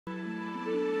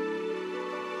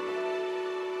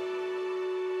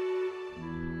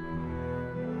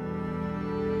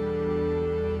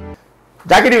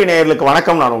ஜாக்கியetv நேயர்களுக்கு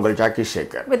வணக்கம். நான் உங்கள் ஜாக்கி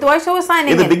சேகர்.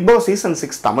 இது பிக் பாஸ் சீசன்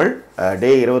 6 தமிழ் டே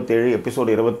 27 எபிசோட்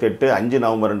 28 5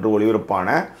 நவம்பர் அன்று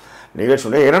ஒளிபரப்பான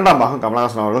நிகழ்ச்சியுடைய இரண்டாம் பாகம்.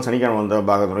 கமல்ஹாசன் அவர்கள் சனிக்கிழமை வந்த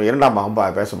பாகத்தினுடைய இரண்டாம்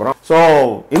பாகம் பேச போறோம். ஸோ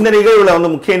இந்த நிகழ்வுல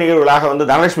முக்கிய நிகழ்வுகளாக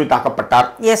தனலட்சுமி தாக்கப்பட்டார்.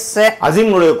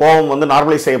 அசீமுடைய கோபம்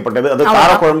நார்மலைஸ் செய்யப்பட்டது. அது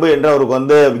காரக்குழம்பு என்று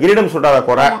அவருக்கு கிரீடம் சுட்டாத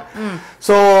குறை.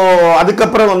 ஸோ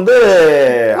அதுக்கப்புறம்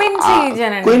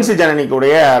குயின்சி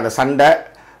ஜனனிக்குடைய அந்த சண்டை,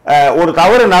 ஒரு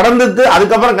தவறு நடந்துட்டு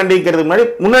அதுக்கப்புறம் கண்டிக்கிறதுக்கு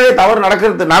முன்னாடியே தவறு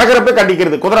நடக்கிறப்ப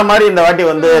கண்டிக்கிறது, குதிரை மாதிரி இந்த வாட்டி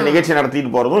நிகழ்ச்சி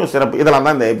நடத்திட்டு போறதும் சிறப்பு. இதெல்லாம்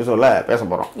தான் இந்த எபிசோட்ல பேச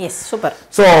போறோம்.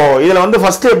 ஸோ இதுல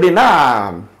ஃபர்ஸ்ட் எப்படின்னா,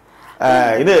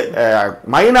 இது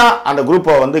மைனா அந்த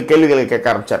குரூப்பை கேள்விகளை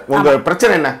கேட்க ஆரம்பிச்சார். உங்க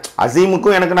பிரச்சனை என்ன?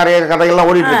 அசீமுக்கும் எனக்கு நிறைய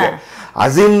கதைகள்லாம் ஓடிட்டு இருக்கு.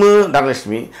 அசீம்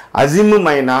தனலட்சுமி, அசீம்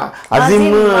மைனா, அசீம்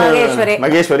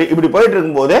மகேஸ்வரி, இப்படி போயிட்டு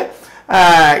இருக்கும்போது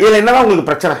இதுல என்னதான் உங்களுக்கு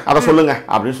பிரச்சனை அதை சொல்லுங்க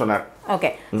அப்படின்னு சொன்னார். ஓகே,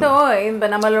 ஸோ இப்போ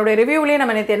நம்மளோட ரிவ்யூலேயே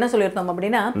நம்ம நேற்று என்ன சொல்லியிருந்தோம்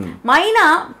அப்படின்னா, மைனா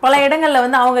பல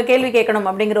இடங்களில் அவங்க கேள்வி கேட்கணும்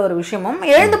அப்படிங்கிற ஒரு விஷயமும்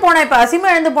எழுந்து போனா, இப்போ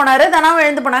அசீமும் எழுந்து போனாரு, தனாவும்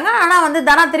எழுந்து போனாங்க, ஆனால்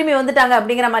தனா திரும்பி வந்துட்டாங்க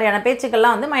அப்படிங்கிற மாதிரியான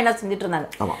பேச்சுக்கள்லாம் மைனா செஞ்சுட்டு இருந்தாங்க.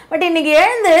 பட் இன்னைக்கு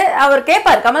எழுந்து அவர்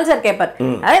கேட்பார், கமல் சார் கேட்பார்,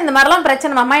 அதாவது இந்த மாதிரிலாம்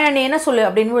பிரச்சனை மைனா நீ என்ன சொல்லு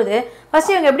அப்படின்போது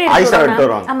ஃபர்ஸ்ட் இவங்க எப்படி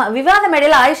எடுத்துக்கிறாங்க? ஆமா, விவாத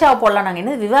மேடையில ஆயிஷாவை போடலாம். நாங்க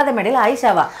என்ன விவாத மேடையில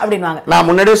ஆயிஷாவா அப்படின்வாங்க. நான்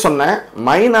முன்னாடியே சொன்னேன்,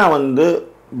 மைனா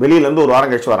வெளியில இருந்து ஒரு வாரம்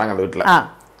கழிச்சு வராங்க அந்த வீட்டுல.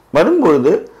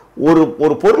 வரும்பொழுது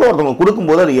ஒரு பொருள் ஒருத்தவங்க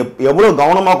கொடுக்கும்போது அது எவ்வளவு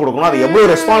கவனமா கொடுக்கணும், அது எவ்வளவு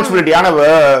ரெஸ்பான்சிபிலிட்டியான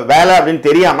வேலை அப்படின்னு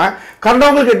தெரியாம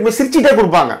கண்டவங்களுக்கு சிரிச்சுட்டே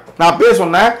கொடுப்பாங்க. நான் அப்பயே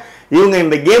சொன்னேன், இவங்க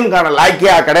இந்த கேமுக்கான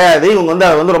லாய்க்கியா கிடையாது, இவங்க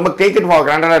அதை ரொம்ப டேக் இட் ஃபார்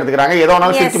கிராண்டடா எடுத்துக்கிறாங்க, ஏதோ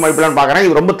ஒன்றாலும் சிரிச்சு மதிப்பிடலான்னு பாக்குறாங்க.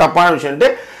 இது ரொம்ப தப்பான விஷயம்ட்டு.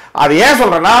 அது ஏன்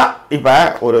சொல்றேன்னா, இப்ப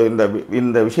ஒரு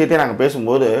இந்த விஷயத்தையே நாங்க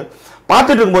பேசும்போது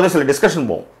பார்த்துட்டு இருக்கும்போதே சில டிஸ்கஷன்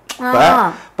போவோம். இப்ப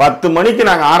 10 மணிக்கு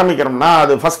நாங்க ஆரம்பிக்கிறோம்னா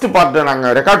அது ஃபர்ஸ்ட் பார்ட் நாங்க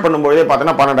ரெக்கார்ட் பண்ணும்போதே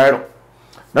பார்த்தோன்னா 12 ஆயிடும்.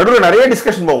 நடுவில் நிறைய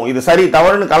டிஸ்கஷன் போகும், இது சரி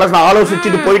தவறுன்னு கலர்ஸ்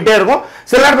ஆலோசிச்சுட்டு போயிட்டே இருக்கும்.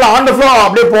 சில நேரத்தில் ஆன் த ஃப்ளோ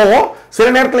அப்படியே போவோம். சில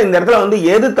நேரத்தில் இந்த இடத்துல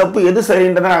எது தப்பு எது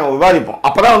சரின்றதை நாங்கள் விவாதிப்போம்.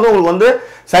 அப்பதான் உங்களுக்கு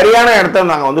சரியான இடத்த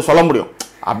நாங்கள் சொல்ல முடியும்.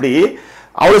 அப்படி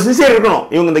அவ்வளோ சின்சியர் இருக்கணும்.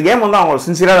 இவங்க இந்த கேம் அவங்க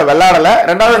சின்சியராக விளையாடலை.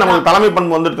 ரெண்டாவது நமக்கு தலைமை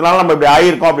பண்பு வந்துட்டதுனால நம்ம இப்படி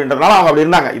ஆகியிருக்கோம் அப்படின்றதுனால அவங்க அப்படி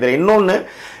இருந்தாங்க. இதில் இன்னொன்று,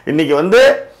 இன்னைக்கு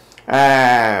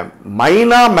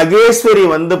மைனா மகேஸ்வரி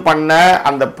பண்ண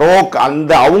அந்த ப்ரோக்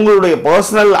அந்த அவங்களுடைய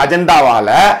பர்சனல் அஜெண்டாவால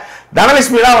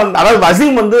தனலட்சுமி தான் அதாவது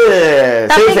அசீம்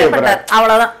சேவ் செய்யப்படுறார்.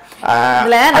 அவ்வளவுதான்.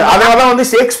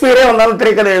 அதனாலதான் ஷேக்ஸ்பியரே வந்தாலும்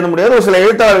திரைக்கதை எழுத முடியாது. ஒரு சில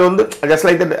எழுத்தாளர்கள் ஜஸ்ட்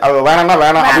லைக் வேணாம்னா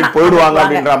வேணாம் அப்படின்னு போயிடுவாங்க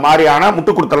அப்படின்ற மாதிரியான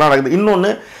முட்டு கொடுத்தலாம் நடக்குது.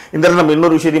 இன்னொன்னு, இந்த இடத்துல நம்ம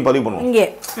இன்னொரு விஷயத்தையும் பதிவு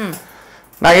பண்ணுவோம்.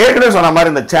 நான் ஏற்கனவே சொன்ன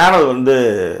மாதிரி இந்த சேனல்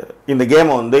இந்த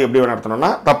கேமை எப்படி நடத்தணும்னா,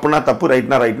 தப்புனா தப்பு,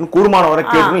 ரைட்னா ரைட்னு கூடுமானவரை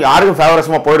கேட்கணும், யாருக்கும்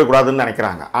ஃபேவரஸமா போயிடக்கூடாதுன்னு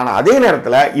நினைக்கிறாங்க. ஆனா அதே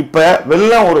நேரத்துல இப்ப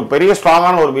வெளில ஒரு பெரிய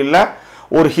ஸ்ட்ராங்கான ஒரு வில்ல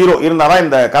ஒரு ஹீரோ இருந்தாதான்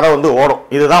இந்த கதை ஓடும்.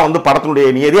 இதுதான் படத்தினுடைய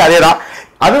நியதி. அதேதான்.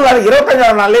 அதுவும்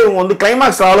 25 நாள்லயே இவங்க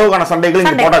கிளைமாக்ஸ் அளவுக்கான சண்டைகள்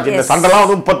இங்க போட்டாச்சு. இந்த சண்டைலாம்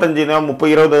 35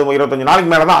 30 20 25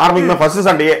 நாளைக்கு மேலதான் ஆரம்பிக்குமே ஃபர்ஸ்ட்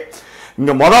சண்டையே.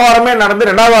 இங்க முதல் வாரமே நடந்து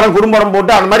 2வது வாரம் குடும்பம்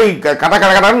போட்டு அந்த மாதிரி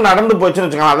கடன் நடந்து போச்சுன்னு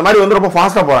வச்சுக்கோங்க. அந்த மாதிரி ரொம்ப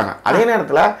ஃபாஸ்டா போறாங்க. அதே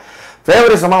நேரத்துல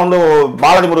ஃபேவரிசமா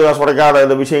பாலாஜி முருகதாஸ் உடைக்காத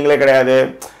இந்த விஷயங்களே கிடையாது.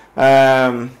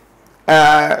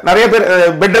 நிறைய பேர்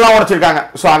பெட் எல்லாம் உடைச்சிருக்காங்க.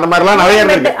 சோ அந்த மாதிரிலாம் நிறைய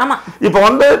இருக்கு.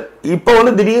 இப்ப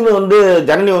திடீர்னு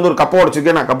ஜனனி ஒரு கப்பை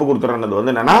உடைச்சிருக்கு, நான் கப்பு கொடுத்துறேன்.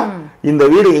 என்னன்னா, இந்த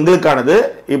வீடு எங்களுக்கானது,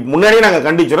 முன்னாடியே நாங்க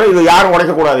கண்டிச்சிடும், இது யாரும்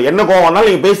உடைக்க கூடாது, என்ன கோவம் வந்தாலும்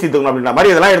நீங்க பேசி தீர்த்துக்கணும் அப்படின்ற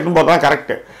மாதிரி இதெல்லாம் எடுத்து போறதா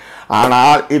கரெக்ட்.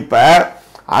 ஆனால் இப்ப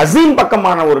அசீம்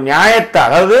பக்கமான ஒரு நியாயத்தை,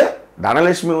 அதாவது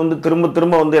தனலட்சுமி திரும்ப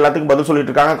திரும்ப எல்லாத்துக்கும் பதில்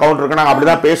சொல்லிட்டு இருக்காங்க, கவுண்டர் இருக்கு, நாங்க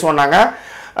அப்படிதான் பேசுவோம்.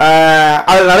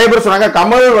 அது நிறைய பேர் சொன்னாங்க,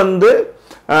 கமல்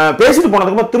பேசிட்டு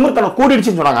போனதுக்கு திமிர்த்தனம்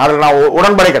கூடிடுச்சுன்னு சொன்னாங்க. அதுல நான்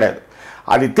உடன்படே கிடையாது.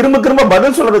 அது திரும்ப திரும்ப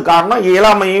பதில் சொல்றதுக்கு காரணம்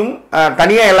இயலாமையும்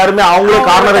தனியா எல்லாருமே அவங்களே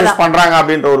கார்னரைஸ் பண்றாங்க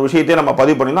அப்படின்ற ஒரு விஷயத்தையும் நம்ம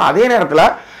பதிவு பண்ணிருந்தோம். அதே நேரத்துல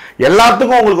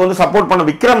எல்லாத்துக்கும் உங்களுக்கு சப்போர்ட் பண்ண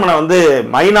விக்ரமனை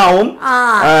மைனாவும்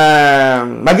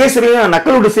மகேஸ்வரியும்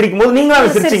நக்கல் விட்டு சிரிக்கும் போது நீங்க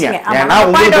சிரிச்சீங்க. ஏன்னா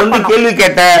உங்களுக்கு கேள்வி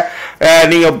கேட்ட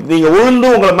நீங்க உழுந்து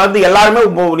உங்களை எல்லாருமே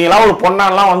நீ எல்லாம் ஒரு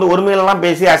பொண்ணெல்லாம் ஒருமையிலாம்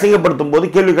பேசி அசிங்கப்படுத்தும்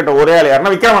போது கேள்வி கேட்ட ஒரே ஆள்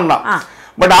யாருன்னா விக்ரமன் தான்.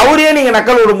 பட் அவரே நீங்க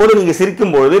நக்கல் விடும்போது நீங்க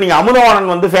சிரிக்கும் போது நீங்க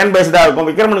அமுதவாணன் ஃபேன் பேஸ்டா இருக்கும்,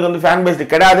 விக்ரமனுக்கு ஃபேன் பேஸ்ட்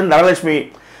கிடையாதுன்னு தனலட்சுமி.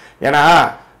 ஏன்னா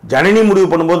ஜனனி முடிவு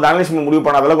பண்ணும்போது தனலட்சுமி முடிவு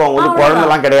பண்ண அளவுக்கு அவங்க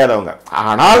குழந்தைலாம் கிடையாது அவங்க.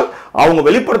 ஆனால் அவங்க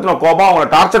வெளிப்படுத்தின கோபம், அவங்க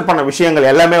டார்ச்சர் பண்ண விஷயங்கள்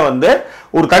எல்லாமே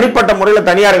ஒரு தனிப்பட்ட முறையில்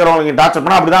தனியா இருக்கிறவங்க டார்ச்சர்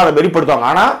பண்ணா அப்படிதான் அதை வெளிப்படுத்துவாங்க.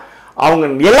 ஆனா அவங்க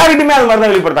எல்லார்கிட்டையுமே அது மாதிரி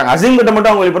தான் வெளிப்படுத்தாங்க. அசீம் கிட்ட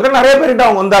மட்டும் அவங்க வெளிப்படுத்தாங்க, நிறைய பேர்கிட்ட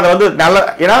அவங்க அதை நல்ல,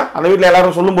 ஏன்னா அந்த வீட்டுல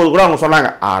எல்லாரும் சொல்லும் போது கூட அவங்க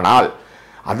சொன்னாங்க. ஆனால்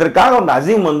அதற்காக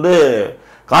அசீம்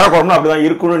காரக்குழம்பு அப்படிதான்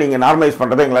இருக்குன்னு நீங்க நார்மலைஸ்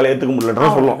பண்றதை எங்களால ஏத்துக்க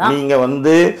முடியலன்னு சொல்லுவோம். நீங்க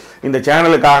இந்த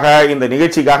சேனலுக்காக இந்த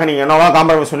நிகழ்ச்சிக்காக நீங்க என்னவா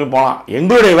காம்ப்ரமைஸ் பண்ணி போகலாம்.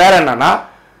 எங்களுடைய வேலை என்னன்னா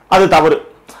அது தவறு.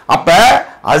 அப்ப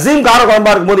அசீம்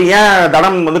காரக்குழம்பா இருக்கும்போது ஏன்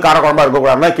தனம் காரக்குழம்பா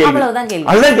இருக்கக்கூடாதுன்னா கேள்வி.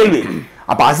 அதுதான் கேள்வி.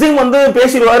 அப்ப அசீம்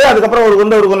பேசிடுவாரு, அதுக்கப்புறம்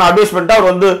அவருக்கு அட்வைஸ் பண்ணிட்டு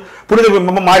அவர் புனித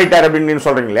பிம்பமா மாறிட்டார் அப்படின்னு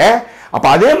சொல்றீங்களே. அப்ப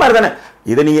அதே மாதிரி தானே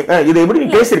இதை நீங்க இதை எப்படி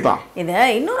நீங்க பேசிருக்கலாம்? இதை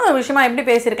இன்னொரு விஷயமா எப்படி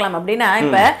பேசிருக்கலாம் அப்படின்னா,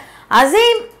 இப்ப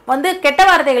அசீம் வந்து கெட்ட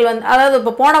வார்த்தைகள் வந்து, அதாவது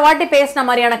இப்ப போன வாட்டி பேசின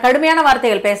மாதிரியான கடுமையான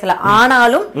வார்த்தைகள் பேசல.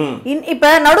 ஆனாலும் இப்ப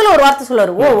நடுவுல ஒரு வார்த்தை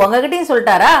சொல்லுவாரு, ஓ உங்ககிட்டயும்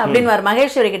சொல்லிட்டாரா அப்படின்னு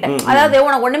மகேஸ்வரி கிட்ட. அதாவது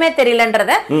உனக்கு ஒண்ணுமே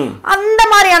தெரியலன்றத, அந்த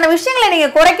மாதிரியான விஷயங்களை நீங்க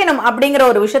குறைக்கணும் அப்படிங்கிற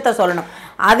ஒரு விஷயத்த சொல்லணும்.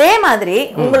 அதே மாதிரி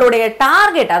உங்களுடைய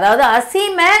டார்கெட், அதாவது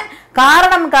அசீமை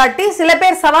காரணம் காட்டி சில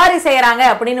பேர் சவாரி செய்யறாங்க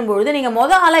அப்படின்னும் பொழுது நீங்க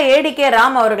முதல்ல ஏடிகே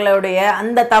ராம் அவர்களுடைய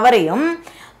அந்த தவறையும்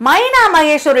மைனா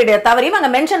மகேஸ்வரியுடைய தவறையும்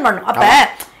அங்க மென்ஷன் பண்ணும். அப்ப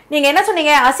நீங்க என்ன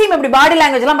சொன்னீங்க, அசீம் இப்படி பாடி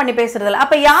லாங்குவேஜ் எல்லாம் பண்ணி பேசுறது இல்ல.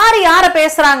 அப்ப யார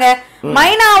பேசுறாங்க?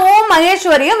 மைனாவும்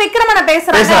மகேஸ்வரியும் விக்ரமனை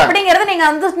பேசுறாங்க அப்படிங்கறத நீங்க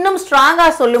வந்து இன்னும் ஸ்ட்ராங்கா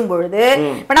சொல்லும் பொழுது,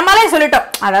 இப்ப நம்மளே சொல்லிட்டோம்,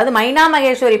 அதாவது மைனா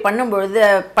மகேஸ்வரி பண்ணும் பொழுது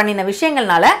பண்ணின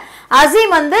விஷயங்கள்னால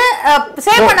அசீம் வந்து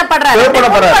சேவ்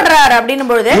பண்ணப்படுறாரு அப்படின்னு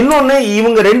பொழுது, இன்னொன்னு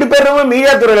இவங்க ரெண்டு பேருமே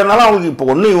மீடியா துறையில இருந்தாலும் அவங்களுக்கு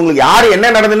இப்ப ஒண்ணு இவங்களுக்கு யாரு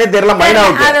என்ன நடந்துன்னே தெரியல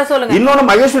மைனாவுக்கு. இன்னொன்னு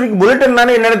மகேஸ்வரிக்கு புல்லட்டின்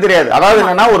தானே என்னன்னு தெரியாது. அதாவது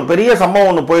என்னன்னா ஒரு பெரிய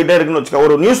சம்பவம் ஒண்ணு போயிட்டே இருக்குன்னு வச்சுக்க,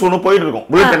 ஒரு நியூஸ் ஒண்ணு போயிட்டு இருக்கும்.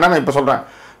 புல்லட்டின் நான் இப்ப சொல்றேன்,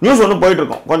 நியூஸ் ஒன்று போயிட்டு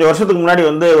இருக்கும். கொஞ்சம் வருஷத்துக்கு முன்னாடி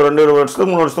வந்து ஒரு 2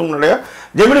 வருஷத்துக்கு 3 வருஷத்துக்கு முன்னாடியே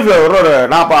ஜெமினி ஃபிளவர் ஒரு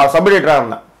நான் சப் எடிட்டராக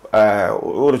இருந்தேன்,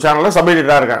 ஒரு சேனலில் சப்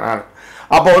எடிட்டராக இருக்கேன் நான்.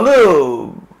 அப்போ வந்து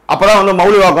அப்போதான் வந்து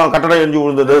மௌலிவாக்கம் கட்டடம் எரிஞ்சு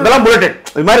விழுந்தது, இதெல்லாம் புல்லட்டின்.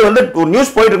 இது மாதிரி வந்து ஒரு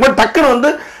நியூஸ் போயிட்டு இருக்கும்போது டக்குன்னு வந்து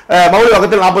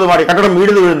மௌலிவாக்கத்தில் 40 மாடி கட்டடம்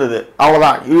இடிந்து விழுந்தது,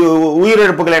 அவ்வளோதான்.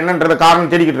 உயிரிழப்புகள் என்னன்றத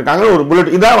காரணம் தேடிக்கிட்டு இருக்காங்க. ஒரு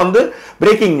புல்லட் இதான் வந்து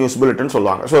பிரேக்கிங் நியூஸ் புல்லட்டின்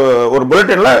சொல்லுவாங்க. ஸோ ஒரு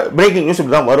புல்லட்டின்ல பிரேக்கிங் நியூஸ்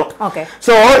இப்படி தான் வரும்.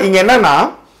 ஸோ இங்கே என்னன்னா,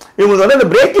 இவங்களுக்கு வந்து அந்த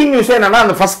பிரேக்கிங் நியூஸ் என்னன்னா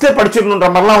அந்த ஃபர்ஸ்ட்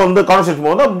படிச்சிடணுன்ற மாதிரிலாம் வந்து கான்வர்சேஷன்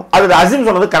போது அது அசீம்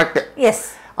சொன்னது கரெக்ட். எஸ்.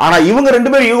 ஆனா இவங்க ரெண்டு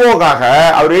பேரும் ஈகோக்காக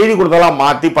அவர் எழுதி கொடுத்ததெல்லாம்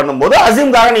மாத்தி பண்ணும்போது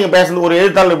அசீம்காக நீங்க பேசுறது ஒரு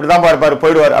எழுத்தாளர் இப்படிதான் பார்ப்பாரு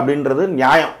போயிடுவார் அப்படின்றது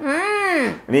நியாயம்.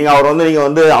 நீங்க அவர் வந்து நீங்க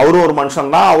வந்து அவரும் ஒரு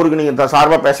மனுஷன் தான், அவருக்கு நீங்க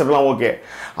சார்பா பேசுறதுலாம் ஓகே.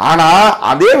 ஆனா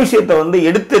அதே விஷயத்த வந்து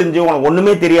எடுத்தெறிஞ்சு உனக்கு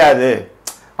ஒண்ணுமே தெரியாது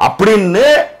அப்படின்னு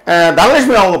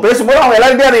தனலட்சுமி அவங்க பேசும்போது அவங்க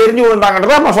எல்லாருக்கிட்டையும் அதை எரிஞ்சு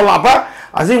விழுந்தாங்கன்றத நம்ம சொல்லலாம். அப்ப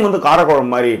அசீம் வந்து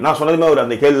காரக்குழம்பு மாதிரி நான் சொன்னதுமே அவர்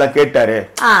அந்த கேள்விலாம் கேட்டாரு,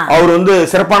 அவர் வந்து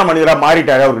சிறப்பான மனிதரா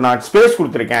மாறிட்டாரு, அவருக்கு நான் ஸ்பேஸ்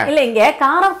கொடுத்திருக்கேன். இல்ல இங்க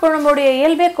காரக்குழம்புடைய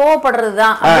இயல்பே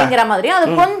கோவப்படுறதுதான் அப்படிங்கிற மாதிரி,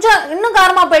 அது கொஞ்சம் இன்னும்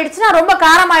காரமா போயிடுச்சுன்னா ரொம்ப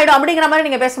காரம் ஆயிடும் அப்படிங்கிற மாதிரி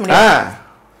நீங்க பேச முடியும்.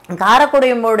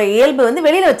 காரக்குழம்போட இயல்பு வந்து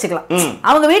வெளியில வச்சுக்கலாம்,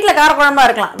 அவங்க வீட்டுல காரக்குழம்பா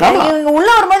இருக்கலாம், இவங்க உள்ள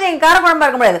வரும்போது எங்க காரக்குழம்பா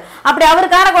இருக்க முடியாது. அப்படி அவர்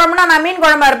காரக்குழம்புனா நான் மீன்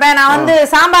குழம்பா இருப்பேன், நான் வந்து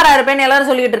சாம்பாரா இருப்பேன் எல்லாரும்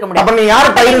சொல்லிட்டு இருக்க முடியாது. அப்ப நீங்க யாரு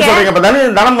தயிர் சொல்றீங்க? அப்ப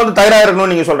தனம் வந்து தயிரா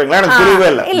இருக்கணும்னு நீங்க சொல்றீங்களா? எனக்கு புரியவே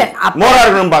இல்ல. இல்ல மோரா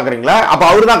இருக்கணும்னு பாக்குறீங்களா? அப்ப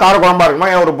அவருதான் காரக்குழம்பா இருக்குமா?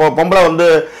 ஒரு பொம்பளை வந்து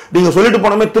நீங்க சொல்லிட்டு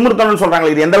போனோமே திமிர்த்தனம்னு சொல்றாங்க,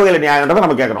 இது எந்த வகையில நியாயம்ன்றதை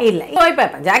நம்ம கேட்கறோம். இல்ல இப்ப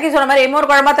ஜாக்கி சொன்ன மாதிரி மோர்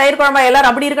குழம்பா தயிர் குழம்பா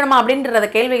எல்லாரும் அப்படி இருக்கணுமா அப்படின்றத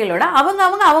கேள்விகளோட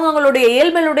அவங்களுடைய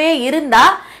இயல்புடைய இருந்தா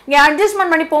இங்க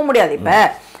அட்ஜஸ்ட்மெண்ட் பண்ணி போக முடியாது. இப்ப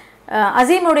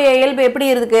அசீமுடைய இயல்பு எப்படி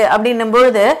இருக்கு அப்படின்னும்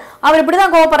பொழுது அவர்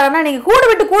இப்படிதான் கோவப்படுறாருன்னா நீங்க கூடு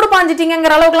விட்டு கூடு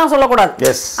பாஞ்சிட்டீங்கிற அளவுக்கு எல்லாம் சொல்லக்கூடாது.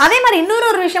 அதே மாதிரி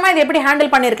இன்னொரு விஷயமா இதை எப்படி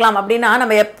ஹேண்டில் பண்ணிருக்கலாம் அப்படின்னா,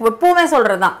 நம்ம எப்பவுமே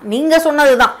சொல்றதுதான், நீங்க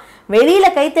சொன்னதுதான், வெளியில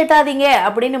கை தட்டாதீங்க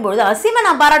அப்படின்னும் பொழுது அசீமை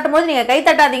நான் பாராட்டும் போது நீங்க கை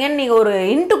தட்டாதீங்கன்னு நீங்க ஒரு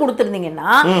இன்ட்டு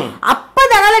கொடுத்துருந்தீங்கன்னா அப்ப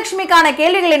தனலட்சுமிக்கான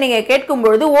கேள்விகளை நீங்க கேட்கும்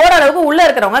பொழுது ஓரளவுக்கு உள்ள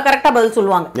இருக்கிறவங்க கரெக்டா பதில்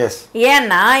சொல்லுவாங்க.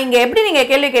 ஏன்னா இங்க எப்படி நீங்க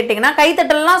கேள்வி கேட்டீங்கன்னா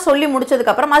கைத்தட்டலாம் சொல்லி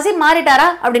முடிச்சதுக்கு அப்புறம் அசீம் மாறிட்டாரா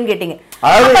அப்படின்னு கேட்டீங்க.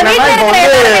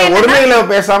 ஒருமையில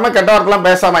பேசாம கெட்ட வார்த்தைலாம்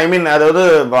பேசாம, ஐ மீன் அதாவது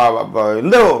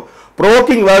இந்த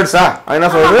ப்ரோவோக்கிங் வேர்ட்ஸா என்ன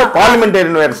சொல்றது,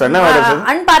 பார்லிமெண்டேரியன் வேர்ட்ஸ், என்ன வேர்ட்ஸ்,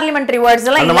 அன்பார்லிமெண்டரி வேர்ட்ஸ்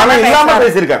எல்லாம் அந்த மாதிரி இல்லாம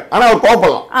பேசிருக்காங்க. ஆனா அவர்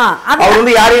கோபப்படலாம், அவர்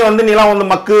வந்து யாரையும் வந்து நீலாம் வந்து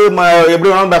மக்கு எப்படி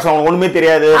வேணாலும் பேசலாம், ஒண்ணுமே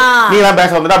தெரியாது நீலாம் பேச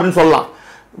வந்துட்டு அப்படின்னு சொல்லலாம்.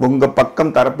 உங்க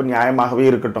பக்கம் தரப்பு நியாயமாகவே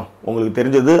இருக்கட்டும். உங்களுக்கு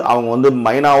தெரிஞ்சது அவங்க வந்து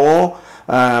மைனாவும்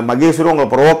மகேஸ்வரும்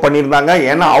உங்களை ப்ரோவோக் பண்ணியிருந்தாங்க,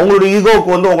 ஏன்னா அவங்களோட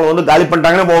ஈகோவுக்கு வந்து உங்களை வந்து காலி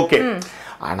பண்ணிட்டாங்கன்னா ஓகே.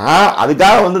 ஆனா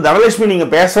அதுக்காக வந்து தனலட்சுமி நீங்க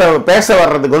பேச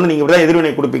வர்றதுக்கு வந்து நீங்க இப்படிதான்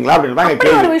எதிர்வினை கொடுப்பீங்களா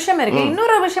அப்படின்னு ஒரு விஷயம் இருக்கு.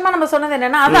 இன்னொரு விஷயமா நம்ம சொன்னது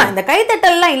என்னன்னா, அதான் இந்த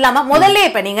கைத்தட்டல் எல்லாம் இல்லாம முதல்ல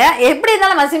இப்ப நீங்க எப்படி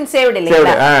இருந்தாலும் அசீம் சேவ்டு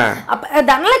இல்லையா, அப்ப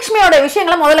தனலட்சுமியோட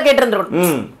விஷயங்களை முதல்ல கேட்டு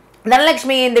இருந்திருக்கணும்.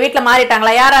 தனலட்சுமி இந்த வீட்டுல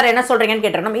மாறிட்டாங்களா, யார் என்ன சொல்றீங்கன்னு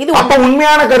கேட்டோம். இது அப்ப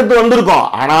உண்மையான கருத்து வந்திருக்கும்.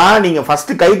 ஆனா நீங்க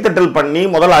ஃபர்ஸ்ட் கைத்தட்டல் பண்ணி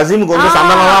முதல்ல அசீமுக்கு வந்து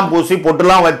சந்தனம்லாம் பூசி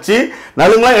பொட்டுலாம் வச்சு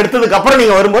நலுங்கெல்லாம் எடுத்ததுக்கு அப்புறம்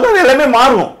நீங்க வரும்போது அது எல்லாமே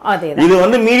மாறும். இது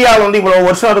வந்து மீடியாவில் வந்து இவ்வளவு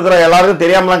வருஷம் இருக்கிற எல்லாருக்கும்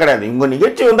தெரியாமலாம் கிடையாது. உங்க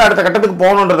நிகழ்ச்சி வந்து அடுத்த கட்டத்துக்கு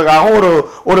போகணுன்றதுக்காக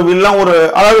ஒரு வில்லம், ஒரு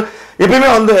அதாவது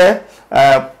எப்பயுமே வந்து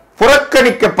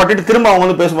புறக்கணிக்கப்பட்டு திரும்ப அவங்க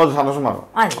வந்து பேசும்போது சந்தோஷமா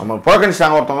இருக்கும். நம்ம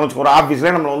புறக்கணிச்சாங்க ஒருத்தவங்க வச்சுக்கோ, ஒரு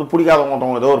ஆஃபீஸ்லேயே நம்மளை வந்து பிடிக்காதவங்க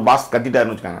ஒருத்தவங்க ஏதோ ஒரு பாஸ்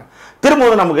கத்திட்டாருன்னு வச்சுக்காங்க, திரும்ப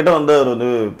வந்து நம்ம கிட்ட வந்து அவர் வந்து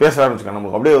பேசுறாருன்னு வச்சுக்காங்க,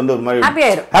 நமக்கு அப்படியே வந்து ஒரு மாதிரி ஹாப்பி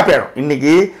ஆயிடும்.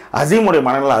 இன்னைக்கு அசீமுடைய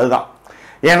மனநிலை அதுதான்.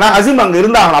 ஏன்னா அசீம் அங்க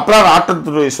இருந்தாங்க, அப்பதான்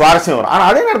ஆட்டத்துடைய சுவாரஸ்யம் வரும். ஆனா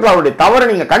அதே நேரத்தில் அவருடைய தவறை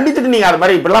நீங்க கண்டிச்சுட்டு நீங்க அது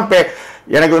மாதிரி இப்படிலாம்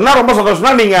எனக்கு என்ன ரொம்ப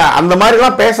சந்தோஷம்னா நீங்க அந்த மாதிரி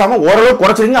எல்லாம் பேசாம ஓரளவு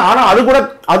குறைச்சிருங்க. ஆனா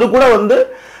அது கூட வந்து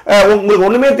உங்களுக்கு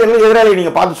ஒண்ணுமே தெரியல எதிராளி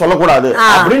நீங்க பார்த்து சொல்லக்கூடாது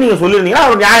அப்படின்னு நீங்க சொல்லிருந்தீங்கன்னா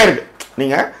அவர் நியாயம் இருக்கு.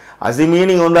 நீங்க அசீமே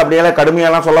நீங்க வந்து அப்படியே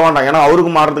கடுமையெல்லாம் சொல்ல வேண்டாம், ஏன்னா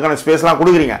அவருக்கு மாறதுக்கான ஸ்பேஸ்லாம்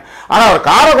கொடுக்குறீங்க. ஆனா அவர்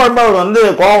காரக்குழம்பு அவர் வந்து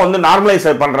கோவம் வந்து நார்மலைஸ்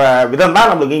பண்ற விதம் தான்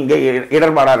நம்மளுக்கு இங்க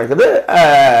இடர்பாடா இருக்குது,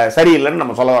 சரியில்லைன்னு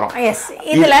நம்ம சொல்ல வரோம்.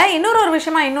 இதுல இன்னொரு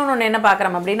விஷயமா இன்னொன்னு என்ன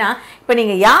பாக்குறோம் அப்படின்னா, இப்ப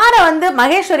நீங்க யார வந்து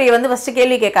மகேஸ்வரியை வந்து ஃபர்ஸ்ட்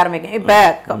கேள்வி கேட்க ஆரம்பிக்கும்.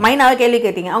 இப்ப மைனாவை கேள்வி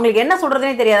கேட்டீங்க, அவங்களுக்கு என்ன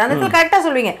சொல்றதுனே தெரியாது, அந்த இடத்துல கரெக்டா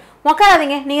சொல்லுவீங்க,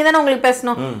 உட்காராதீங்க நீங்க தானே உங்களுக்கு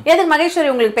பேசணும், எதுக்கு மகேஸ்வரி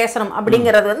உங்களுக்கு பேசணும்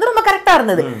அப்படிங்கிறது வந்து ரொம்ப கரெக்டா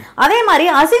இருந்தது. அதே மாதிரி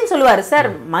அசீம் சொல்லுவாரு, சார்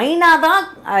மைனா தான்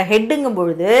ஹெட்டுங்கும்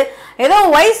பொழுது ஏதோ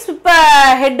வைஸ்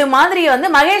ஹெட் மாதிரி வந்து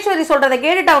மகேஸ்வரி சொல்றதை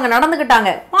கேட்டுட்டு அவங்க நடந்துக்கிட்டாங்க,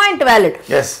 பாயிண்ட் வேலிட்.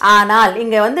 ஆனால்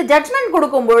இங்க வந்து ஜட்மெண்ட்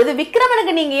கொடுக்கும் பொழுது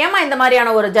விக்ரமனுக்கு நீங்க ஏமா இந்த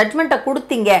மாதிரியான ஒரு ஜட்மெண்ட்டை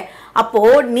கொடுத்தீங்க, அப்போ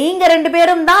நீங்க 2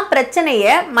 பேரும் தான்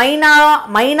பிரச்சனைய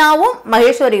மைனாவும்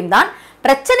மகேஸ்வரியும் தான்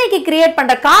பிரச்சனைக்கு கிரியேட்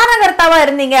பண்ற காரணகர்த்தாவா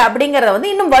இருந்தீங்க அப்படிங்கறத வந்து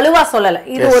இன்னும் வலுவா சொல்லல.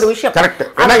 இது ஒரு விஷயம். கரெக்ட்.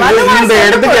 இந்த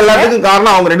இடத்துக்கு எல்லாத்துக்கும்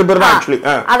காரணம் அவங்க 2 பேரும் தான் ஆக்சுவலி.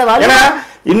 ஏன்னா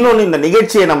இன்னொன்னு இந்த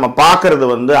நிகழ்ச்சியை நம்ம பாக்குறது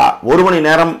வந்து 1 மணி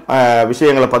நேரம்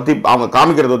விஷயங்களை பத்தி அவங்க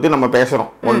காமிக்கிறத பத்தி நம்ம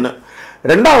பேசுறோம் ஒண்ணு.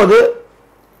 ரெண்டாவது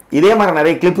இதே மாதிரி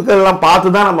நிறைய கிளிப்புகள் எல்லாம் பார்த்து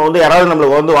தான் நம்ம வந்து யாராவது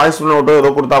நம்மளுக்கு வந்து வாய்ஸ் நோட்டோ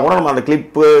ஏதோ கொடுத்தா கூட நம்ம அந்த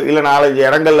கிளிப்பு இல்ல 4-5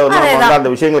 இடங்கள்ல வந்து நம்ம வந்து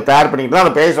அந்த விஷயங்களை தயார் பண்ணிட்டு தான்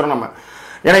அதை பேசுறோம் நம்ம.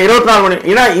 ஏன்னா 24 மணி,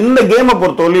 ஏன்னா இந்த கேமை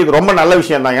பொறுத்தவரை இது ரொம்ப நல்ல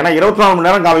விஷயம் தான். ஏன்னா 24 மணி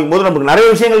நேரம் காமிக்கும் போது நமக்கு நிறைய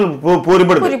விஷயங்கள்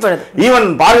புரிப்படுது. ஈவன்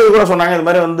பார்வை கூட சொன்னாங்க இது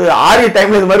மாதிரி வந்து ஆரி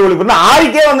டைம்ல இது மாதிரி ஒளிப்பா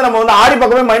ஆரிக்கே வந்து நம்ம வந்து ஆரி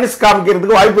பக்கமே மைனஸ்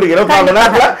காமிக்கிறதுக்கு வாய்ப்பு இருக்கு. 24 மணி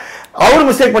நேரத்துல அவர்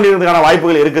மிஸ்டேக் பண்ணிக்கிறதுக்கான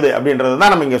வாய்ப்புகள் இருக்குது அப்படின்றது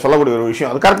தான் நம்ம இங்க சொல்லக்கூடிய ஒரு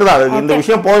விஷயம். அது கரெக்ட் தான், அது இந்த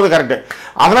விஷயம் போறது கரெக்ட்.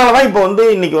 அதனாலதான் இப்போ வந்து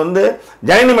இன்னைக்கு வந்து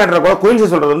ஜனனி மேட்டரை கூட குயின்சி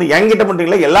சொல்றது வந்து என்கிட்ட மட்டும்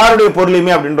இல்லை எல்லாருடைய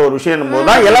பொருளையுமே அப்படின்ற ஒரு விஷயம்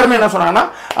போதுதான் எல்லாருமே என்ன சொன்னாங்கன்னா,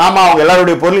 ஆமா அவங்க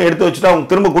எல்லாருடைய பொருளையும் எடுத்து வச்சுட்டு அவங்க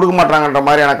திரும்ப கொடுக்க மாட்டாங்கன்ற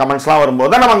மாதிரியான கமெண்ட்ஸ் எல்லாம்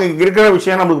வரும்போது தான் நம்ம இங்க இருக்கிற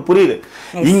விஷயம் நமக்கு புரியுது.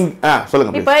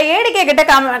 சொல்லுங்க. இப்ப ஏடிகே கிட்ட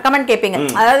கமெண்ட் கேட்பீங்க,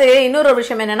 அதாவது இன்னொரு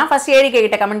விஷயம் என்னன்னா, ஃபர்ஸ்ட் ஏடிகே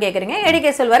கிட்ட கமெண்ட் கேக்குறீங்க,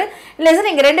 ஏடிகே சொல்வாரு இல்ல சார்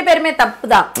நீங்க 2 பேருமே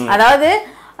தப்பு தான். அதாவது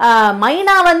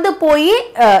மைனா வந்து போய்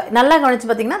நல்லா கவனிச்சு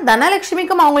பாத்தீங்கன்னா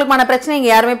தனலட்சுமிக்கும் அவங்களுக்குமான பிரச்சனை இங்க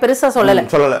யாருமே பெருசா சொல்லல.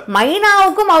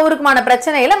 மைனாவுக்கும் அவருக்குமான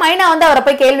பிரச்சனை இல்ல. மைனா வந்து அவரை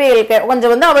போய் கேள்வி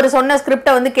கொஞ்சம் வந்து அவர் சொன்ன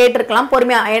ஸ்கிரிப்டை வந்து கேட்டிருக்கலாம்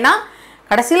பொறுமையா, ஏன்னா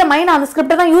கடைசியில மைனா அந்த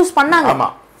ஸ்கிரிப்டை தான் யூஸ் பண்ணாங்க.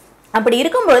 அப்படி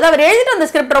இருக்கும்பொழுது அவர் எழுதிட்டு அந்த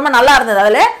ஸ்கிரிப்ட் ரொம்ப நல்லா இருந்தது,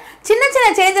 அதுல சின்ன சின்ன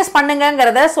சேஞ்சஸ்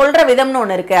பண்ணுங்கங்கறத சொல்ற விதம்னு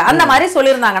ஒண்ணு இருக்கு, அந்த மாதிரி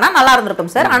சொல்லியிருந்தாங்கன்னா நல்லா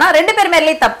இருந்திருக்கும் சார். ஆனா 2 பேர்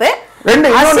மேலயே தப்பு.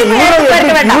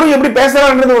 எப்படி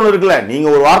பேசுறாருன்றது ஒண்ணு இருக்குல்ல, நீங்க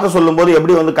ஒரு வார்த்தை சொல்லும் போது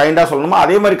எப்படி வந்து கைண்டா சொல்லணுமோ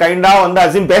அதே மாதிரி கைண்டா வந்து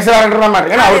அசீம் பேசுறாருன்ற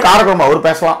மாதிரி. ஏன்னா அவர் காரக்குழம்பு அவர்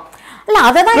பேசலாம்,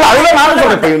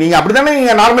 நீங்க அப்படிதானே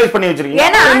நீங்க நார்மலைஸ் பண்ணி வச்சிருக்கீங்க.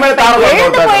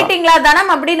 எழுந்து போயிட்டீங்களா தனம்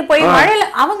அப்படின்னு போய் மழையில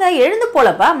அவங்க எழுந்து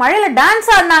போலப்பா மழையில டான்ஸ்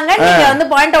ஆடினாங்க நீங்க வந்து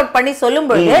பாயிண்ட் அவுட் பண்ணி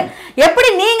சொல்லும்போது எப்படி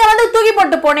நீங்க வந்து தூக்கி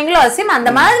போட்டு போனீங்களோ அசீம்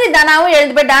அந்த மாதிரி தனாவும்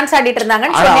எழுந்து போய் டான்ஸ் ஆடிட்டு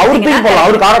இருந்தாங்கன்னு அவர் தூக்கி போடலாம்.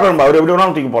 அவர் காரக்குழம்பு அவர் எப்படி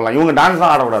வேணாலும் தூக்கி போடலாம், இவங்க டான்ஸ்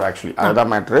தான் ஆடக்கூடாது ஆக்சுவலி.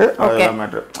 அதுதான் மேட்ரு, அதுதான்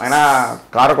மேட்ரு. ஏன்னா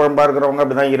காரக்குழம்பா இருக்கிறவங்க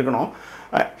அப்படிதான் இருக்கணும்.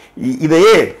 இதே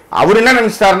அவர் என்ன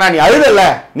நினைச்சிட்டாருன்னா, நீ அழுதல்ல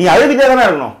நீ அழுதுட்டே தானே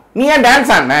இருக்கணும், நீ ஏன்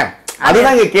டான்ஸ் ஆடின,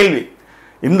 அதுதான் இங்க கேள்வி.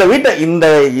 இந்த வீட்டை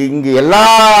இங்க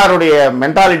எல்லாருடைய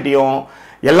மென்டாலிட்டியும்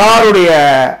எல்லாருடைய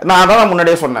நான் தான்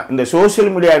முன்னாடியே சொன்னேன், இந்த சோசியல்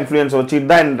மீடியா இன்ஃப்ளூயன்ஸ் வச்சுட்டு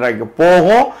தான் இன்றைக்கு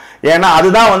போகும். ஏன்னா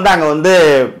அதுதான் வந்து அங்க வந்து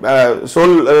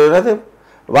அதாவது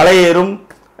வளையேறும்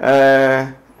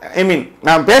ஐ மீன்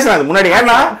நான் பேசுறேன் முன்னாடி.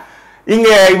 ஏன்னா இங்க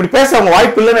இப்படி பேச அவங்க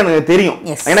வாய்ப்பு இல்லைன்னு எனக்கு தெரியும்.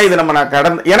 ஏன்னா இது நம்ம நான்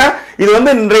கடந்து, ஏன்னா இது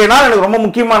வந்து இன்றைய நாள் எனக்கு ரொம்ப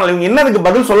முக்கியமான இவங்க என்னதுக்கு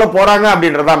பதில் சொல்ல போறாங்க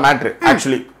அப்படின்றதா மேட்ரு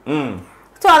ஆக்சுவலி.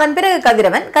 சோ அதன் பிறகு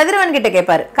கதிரவன் கிட்ட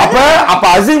கேட்பாரு. அப்ப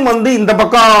அசீம் வந்து இந்த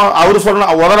பக்கம் அவரு சொன்ன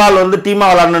ஒரு நாள் வந்து டீமா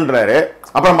விளாடுன்றாரு,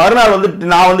 அப்புறம் மறுநாள் வந்து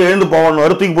நான் வந்து எழுந்து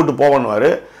போவணுவாரு தூக்கி போட்டு போவணுவாரு.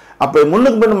 அப்ப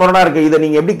முன்னுக்கு பின் முரணா இருக்கு, இதை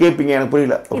நீங்க எப்படி கேட்பீங்க எனக்கு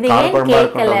புரியல. காரக்குழம்பா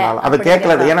இருக்கிறதுனால அதை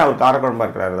கேட்கல, ஏன்னா அவர் காரக்குழம்பா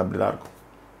இருக்கிறாரு அப்படிதான் இருக்கும்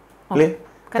இல்லையே,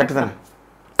 கரெக்ட் தானே.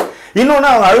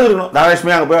 இன்னொன்னு அவங்க அழுதுருக்கணும்,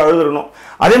 தனலட்சுமி அங்க போய் அழுதுருக்கணும்.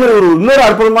 அதே மாதிரி இன்னொரு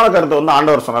அற்புதமான கருத்தை வந்து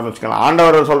ஆண்டவர் சொன்னார்னு வச்சுக்கலாம்.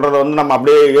 ஆண்டவர் சொல்றதை வந்து நம்ம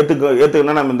அப்படியே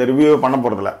ஏத்துக்கணும், நம்ம இந்த ரிவ்யூ பண்ண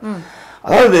போறதில்ல.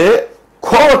 அதாவது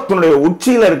கோபத்தினுடைய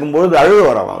உச்சியில இருக்கும்போது அழுக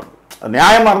வராது,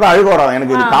 நியாயமா இருந்தா அழுக வராது.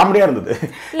 எனக்கு இது காமெடியா இருந்தது.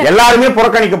 எல்லாருமே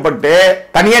புறக்கணிக்கப்பட்டு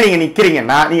தனியா நீங்க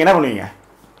நிக்கிறீங்கன்னா நீங்க என்ன பண்ணுவீங்க,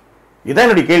 இதான்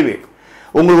என்னுடைய கேள்வி.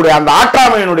 உங்களுடைய அந்த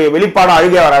ஆற்றாமையினுடைய வெளிப்பாடு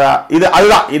அழுகே வராதா? இது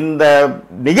அதுதான் இந்த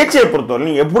நிகழ்ச்சியை பொறுத்தவரை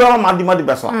நீங்க எப்படியாவது மாத்தி மாத்தி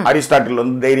பேசலாம். அரிஸ்டாட்டில்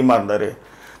வந்து தைரியமா இருந்தாரு,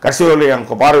 கடைசியில்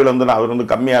எங்க பார்வையில் வந்து அவர் வந்து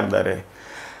கம்மியா இருந்தாரு.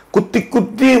 குத்தி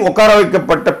குத்தி உட்கார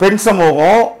வைக்கப்பட்ட பெண்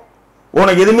சமூகம்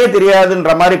உனக்கு எதுவுமே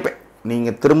தெரியாதுன்ற மாதிரி நீங்க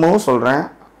திரும்பவும் சொல்றேன்,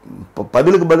 இப்போ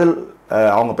பதிலுக்கு பதில்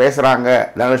அவங்க பேசுறாங்க,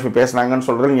 தனலட்சுமி பேசுறாங்கன்னு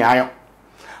சொல்றது நியாயம்.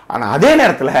 ஆனா அதே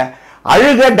நேரத்தில்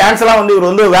அழுக டான்ஸ் எல்லாம் வந்து இவர்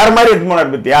வந்து வேற மாதிரி எடுத்து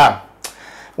போனார் பத்தியா.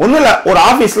 ஒன்றும் இல்லை, ஒரு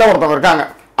ஆஃபீஸில் ஒருத்தவங்க இருக்காங்க,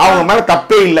 அவங்க மேலே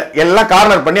தப்பே இல்லை, எல்லாம்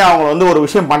கார்னர் பண்ணி அவங்க வந்து ஒரு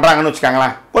விஷயம் பண்ணுறாங்கன்னு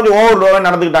வச்சுக்காங்களேன், கொஞ்சம் ஓவர்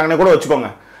நடந்துக்கிட்டாங்கன்னு கூட வச்சுக்கோங்க.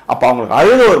 அப்போ அவங்களுக்கு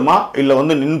அழுக வருமா இல்லை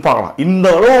வந்து நின்பாங்களாம்? இந்த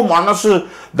அளவு மனசு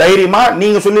தைரியமா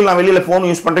நீங்கள் சொல்லிடலாம், வெளியில் ஃபோன்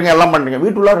யூஸ் பண்ணுறீங்க எல்லாம் பண்ணுறீங்க,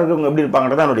 வீட்டுள்ளார இருக்கவங்க எப்படி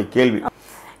இருப்பாங்கன்றது என்னுடைய கேள்வி.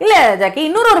 இல்ல ஜாக்கி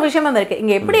இன்னொரு விஷயமும் இருக்கு.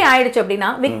 இங்க எப்படி ஆயிடுச்சு அப்படின்னா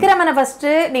விக்ரமனை ஃபர்ஸ்ட்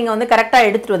நீங்க வந்து கரெக்டா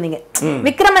எடுத்துட்டு வந்தீங்க,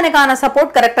 விக்ரமனுக்கான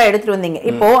சப்போர்ட் கரெக்டா எடுத்துட்டு வந்தீங்க.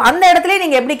 இப்போ அந்த இடத்துல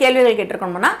நீங்க எப்படி கேள்விகள்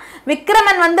கேட்டிருக்கணும்னா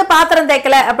விக்ரமன் வந்து பாத்திரம்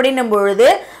தேய்க்கல அப்படின்னும் பொழுது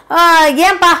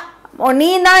ஏன்பா நீ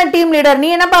தான் டீம் லீடர், நீ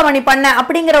என்னப்பா நீ பண்ண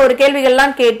அப்படிங்கிற ஒரு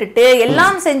கேள்விகள்லாம் கேட்டுட்டு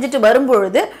எல்லாம் செஞ்சுட்டு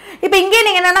வரும்பொழுது இப்ப இங்கே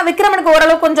நீங்க என்னன்னா விக்ரமனுக்கு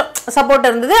ஓரளவு கொஞ்சம் சப்போர்ட்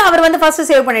இருந்தது, அவர் வந்து ஃபர்ஸ்ட்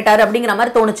சேவ் பண்ணிட்டாரு அப்படிங்கிற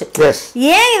மாதிரி தோணுச்சு.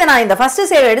 ஏன் இதை நான் இந்த ஃபர்ஸ்ட்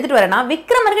சேவ் எடுத்துட்டு வரேன்னா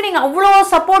விக்ரமனுக்கு நீங்க அவ்வளோ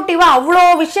சப்போர்ட்டிவா அவ்வளோ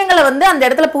விஷயங்களை வந்து அந்த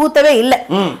இடத்துல புகுத்தவே இல்லை.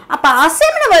 அப்ப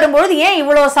அசீம்னு வரும்போது ஏன்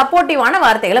இவ்வளவு சப்போர்ட்டிவான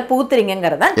வார்த்தைகளை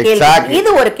புகுத்துறீங்கிறதா கேள்வி.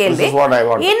 இது ஒரு கேள்வி.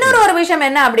 இன்னொரு விஷயம்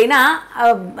என்ன அப்படின்னா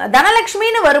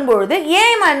தனலட்சுமின்னு வரும்பொழுது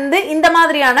ஏன் வந்து இந்த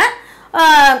மாதிரியான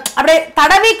அப்படியே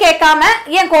தடவி கேட்காம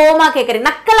ஏன் கோவமா கேக்குறீங்க,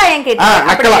 நக்கலா ஏன்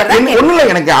கேட்டீங்க? ஒண்ணுல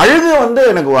எனக்கு அழுகு வந்து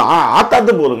எனக்கு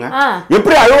ஆத்தாத்து போதுங்க,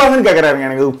 எப்படி அழுவாங்கன்னு கேக்குறாருங்க,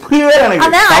 எனக்கு புரியவே.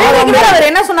 எனக்கு அவர்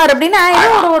என்ன சொன்னாரு அப்படின்னா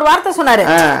ஒரு வார்த்தை சொன்னாரு,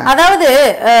 அதாவது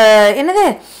என்னது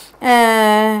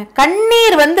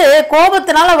கண்ணீர் வந்து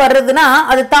கோபத்தினால வர்றதுன்னா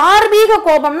அது தார்மீக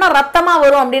கோபம்னா ரத்தமா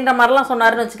வரும் அப்படின்ற மாதிரிலாம்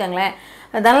சொன்னாருன்னு வச்சுக்கோங்களேன்.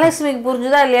 தனலட்சுமிக்கு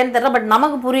புரிஞ்சுதா இல்லையான்னு தெரியல, பட்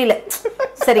நமக்கு புரியல.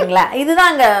 சரிங்களா, இதுதான்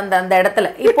அங்க அந்த இடத்துல.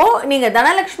 இப்போ நீங்க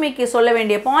தனலட்சுமிக்கு சொல்ல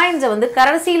வேண்டிய பாயிண்ட்ஸை வந்து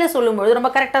கடைசியில சொல்லும்போது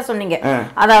ரொம்ப கரெக்டா சொன்னீங்க.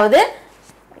 அதாவது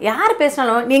யார்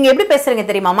பேசினாலும் நீங்க எப்படி பேசுறீங்க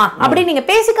தெரியுமாமா அப்படி நீங்க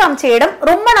பேசி காமிச்ச இடம்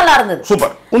ரொம்ப நல்லா இருந்தது.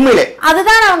 சூப்பர், உண்மையிலே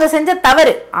அதுதான் அவங்க செஞ்ச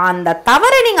தவறு. அந்த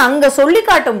தவறை நீங்க அங்க சொல்லி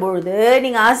காட்டும் பொழுது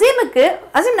நீங்க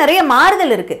அசீம் நிறைய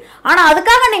மாறுதல் இருக்கு, ஆனா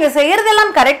அதுக்காக நீங்க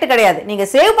செய்யறதெல்லாம் கரெக்ட் கிடையாது. நீங்க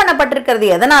சேவ் பண்ணப்பட்டிருக்கிறது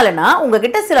எதனாலனா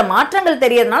உங்ககிட்ட சில மாற்றங்கள்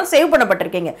தெரியறதுனால சேவ்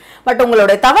பண்ணப்பட்டிருக்கீங்க. பட்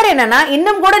உங்களுடைய தவறு என்னன்னா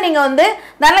இன்னும் கூட நீங்க வந்து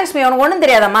தனலட்சுமி உனக்கு ஒண்ணும்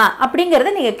தெரியாதமா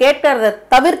அப்படிங்கறத நீங்க கேட்கறத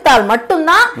தவிர்த்தால்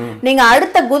மட்டும்தான் நீங்க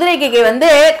அடுத்த குதிரைக்கு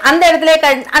வந்து அந்த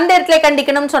இடத்துல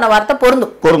கண்டிக்கணும் சொன்ன வார்த்தை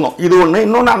பொருந்தும். இது ஒண்ணு.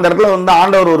 இன்னொன்னு அந்த இடத்துல வந்து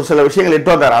ஆண்டவர் ஒரு சில விஷயங்கள்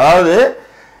இட்டு வந்தார். அதாவது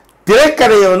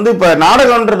திரைக்கதையை வந்து இப்ப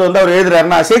நாடகம்ன்றது வந்து அவர்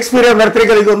எழுதுறாருன்னா ஷேக்ஸ்பியர்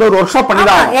திரைக்கதைக்கு வந்து ஒரு ஒர்க் ஷாப்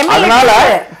பண்ணிதான். அதனால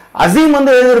அசீம்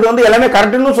வந்து எழுதுறது வந்து எல்லாமே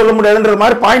கரெக்ட்னு சொல்ல முடியாதுன்ற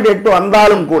மாதிரி பாயிண்ட் எடுத்து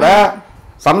வந்தாலும் கூட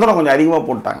சந்தனம் கொஞ்சம் அதிகமா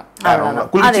போட்டாங்க,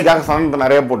 குளிர்ச்சிக்காக சந்தனத்தை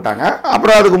நிறைய போட்டாங்க.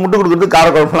 அப்புறம் அதுக்கு முட்டு கொடுக்குறது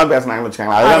காரக்குழம்பெல்லாம் பேசினாங்கன்னு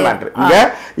வச்சுக்காங்க. அதுதான் மேட்ரு. இங்க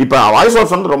இப்ப வாய்ஸ்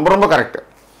ஓவர்ஸ் வந்து ரொம்ப ரொம்ப கரெக்ட்.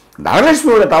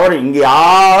 தனலட்சுமியோட தவறு இங்க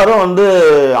யாரும் வந்து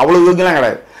அவ்வளவு யோகியெல்லாம்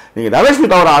கிடையாது. நீங்க தனலட்சுமி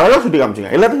தவறு அழகா சுட்டி காமிச்சிங்க,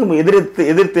 எல்லாத்துக்கும்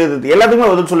எதிர்த்து எல்லாத்துக்குமே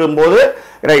பதில் சொல்லும் போது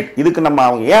ரைட், இதுக்கு நம்ம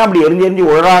அவங்க ஏன் அப்படி எரிஞ்சு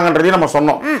உழறாங்கன்றதையும் நம்ம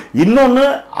சொன்னோம். இன்னொன்னு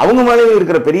அவங்க மேலே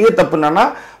இருக்கிற பெரிய தப்பு என்னன்னா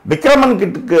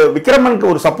விக்ரமனுக்கு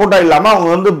ஒரு சப்போர்ட்டா இல்லாம அவங்க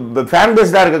வந்து ஃபேன்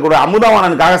பேஸ்டா இருக்கக்கூடிய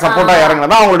அமுதவானனுக்காக சப்போர்ட்டா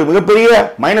இறங்கினதா அவங்களுடைய மிகப்பெரிய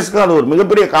மைனஸ்க்கு அது ஒரு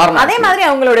மிகப்பெரிய காரணம். அதே மாதிரி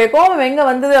அவங்களுடைய கோபம் எங்க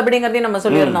வந்தது அப்படிங்கறதையும் நம்ம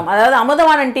சொல்லியிருந்தோம். அதாவது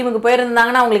அமுதவானன் டீமுக்கு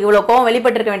போயிருந்தாங்கன்னா அவங்களுக்கு இவ்வளவு கோபம்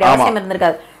வெளிப்பட்டிருக்க வேண்டிய அவசியம்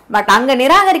இருந்திருக்காது. பட் அங்க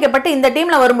நிராகரிக்கப்பட்டு இந்த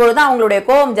டீம்ல வரும்போது தான் அவங்களுடைய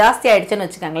கோபம் ஜாஸ்தி ஆயிடுச்சுன்னு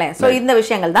வச்சுக்கோங்களேன். சோ இந்த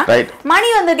விஷயங்கள் தான் மணி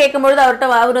வந்து கேட்கும்போது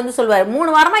அவர் வந்து சொல்வாரு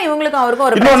 3 வாரமா இவங்களுக்கும் அவருக்கும்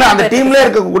ஒரு பிரச்சனை. அந்த டீம்ல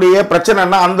இருக்கக்கூடிய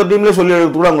பிரச்சனைன்னா அந்த டீம்ல சொல்லி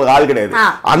எழுது கூட உங்களுக்கு ஆள் கிடையாது.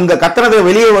 அங்க கத்துனது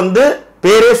வெளியே வந்து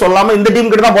பேரே சொல்லாம இந்த டீம்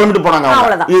கிட்ட தான் புலம்பிட்டு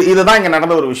போனாங்க. இதுதான் இங்க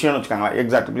நடந்த ஒரு விஷயம்னு வச்சுக்கோங்களேன்.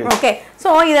 எக்ஸாக்ட்லி. ஓகே, சோ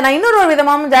இதை நான் இன்னொரு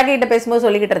விதமாவும் ஜாக்கி கிட்ட பேசும்போது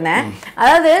சொல்லிக்கிட்டு இருந்தேன்.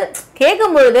 அதாவது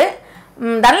கேட்கும்பொழுது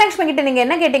தனலட்சுமி கிட்ட நீங்க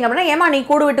என்ன கேட்டீங்க அப்படின்னா ஏமா நீ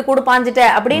கூடு விட்டு கூடு பாஞ்சிட்ட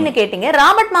அப்படின்னு கேட்டீங்க.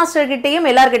 ராபர்ட் மாஸ்டர் கிட்டையும்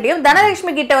எல்லார்கிட்டையும்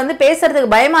தனலட்சுமி கிட்ட வந்து பேசுறதுக்கு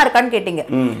பயமா இருக்கான்னு கேட்டீங்க.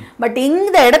 பட்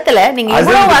இந்த இடத்துல நீங்க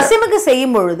இவ்வளவு அசீமுக்கு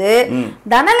செய்யும் பொழுது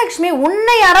தனலட்சுமி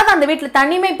உன்னை யாராவது அந்த வீட்டுல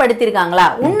தனிமைப்படுத்திருக்காங்களா,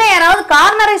 உன்னை யாராவது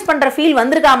கார்னரைஸ் பண்ற ஃபீல்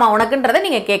வந்திருக்காமா உனக்குன்றத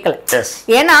நீங்க கேட்கல.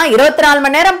 ஏன்னா 24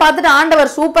 மணி நேரம் பார்த்துட்டு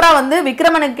ஆண்டவர் சூப்பரா வந்து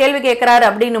விக்ரமனுக்கு கேள்வி கேட்கிறாரு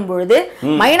அப்படின்னும் பொழுது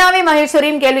மைனாவே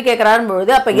மகேஸ்வரியும் கேள்வி கேட்கிறாரு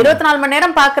பொழுது அப்ப 24 மணி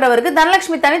நேரம் பாக்குறவருக்கு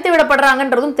தனலட்சுமி தனித்து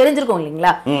விடப்படுறாங்கன்றதும் தெரிஞ்சிருக்கும்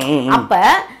இல்லைங்களா. அப்ப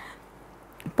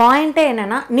பாயிண்டே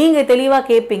என்னன்னா நீங்க தெளிவா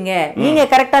கேட்பீங்க, நீங்க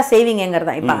கரெக்டா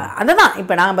செய்வீங்கிறதா. இப்ப அதுதான்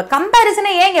இப்ப நாம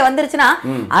கம்பேரிசனே ஏங்க வந்துருச்சுன்னா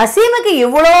அசீமுக்கு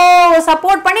இவ்வளவு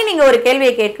சப்போர்ட் பண்ணி நீங்க ஒரு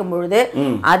கேள்வியை கேட்கும் பொழுது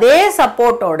அதே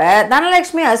சப்போர்ட்டோட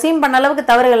தனலட்சுமி அசீம் பண்ண அளவுக்கு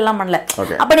தவறுகள் எல்லாம் பண்ணல.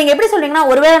 அப்ப நீங்க எப்படி சொல்றீங்கன்னா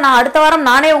ஒருவேளை நான் அடுத்த வாரம்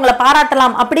நானே உங்களை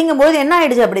பாராட்டலாம் அப்படிங்கும் போது என்ன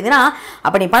ஆயிடுச்சு அப்படின்னா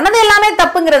அப்ப நீ பண்ணது எல்லாமே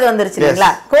தப்புங்கிறது வந்துருச்சு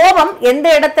இல்லைங்களா. கோபம் எந்த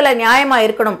இடத்துல நியாயமா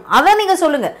இருக்கணும் அதை நீங்க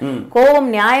சொல்லுங்க. கோபம்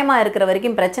நியாயமா இருக்கிற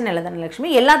வரைக்கும் பிரச்சனை இல்லை தனலட்சுமி,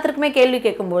 எல்லாத்திற்குமே கேள்வி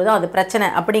கேட்கும் போதுதான் அது பிரச்சனை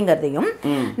அப்படிங்கறதையும்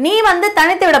நீ வந்து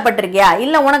தனித்து விடப்பட்டிருக்கியா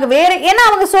இல்ல உனக்கு வேற, ஏன்னா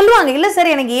அவங்க சொல்லுவாங்க இல்ல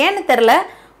சரி எனக்கு ஏன்னு தெரியல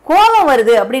கோபம்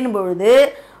வருது அப்படின்னும் பொழுது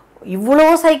இவ்வளோ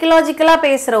சைக்கலாஜிக்கலா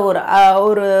பேசுற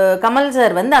ஒரு கமல்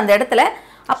சார் வந்து அந்த இடத்துல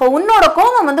அப்ப உன்னோட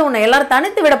கோபம் வந்து உன்னை எல்லாரும்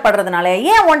தனித்து விடப்படுறதுனால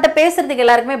ஏன் உன்கிட்ட பேசுறதுக்கு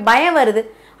எல்லாருக்குமே பயம் வருது.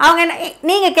 அவங்க என்ன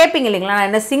நீங்க கேட்பீங்க இல்லைங்களா நான்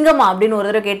என்ன சிங்கமா அப்படின்னு ஒரு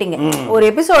தடவை கேட்டீங்க ஒரு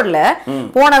எபிசோட்ல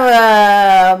போன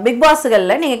பிக்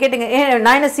பாஸ்கள்ல நீங்க கேட்டீங்க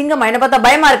நான் என்ன சிங்கமா என்ன பார்த்தா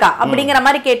பயமா இருக்கா அப்படிங்கிற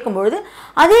மாதிரி கேட்கும்பொழுது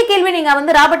அதே கேள்வி நீங்க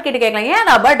வந்து ராபர்ட் கிட்ட கேட்கலாம். ஏன்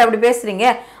ராபர்ட் அப்படி பேசுறீங்க,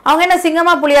 அவங்க என்ன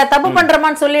சிங்கமா புலியா, தப்பு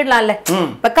பண்றமான்னு சொல்லிடலாம்ல.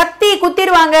 இப்ப கத்தி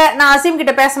குத்திடுவாங்க நான் அசீம்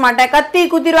கிட்ட பேச மாட்டேன், கத்தி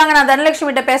குத்திடுவாங்க நான் தனலட்சுமி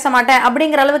கிட்ட பேச மாட்டேன்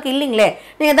அப்படிங்கிற அளவுக்கு இல்லீங்களே.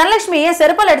 நீங்க தனலட்சுமி ஏன்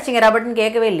செருப்பால் அடிச்சீங்க ராபர்ட்னு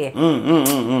கேட்கவே இல்லையே.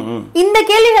 இந்த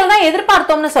கேள்விகள் தான்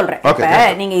எதிர்பார்த்தோம்னு சொல்றேன். இப்ப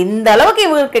நீங்க இந்த அளவுக்கு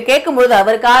இவருக்கு கேட்கும்போது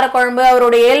அவர் கார குழம்பு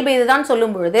அவருடைய இயல்பு இதுதான்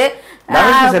சொல்லும் பொழுது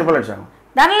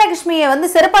தனலட்சுமியை வந்து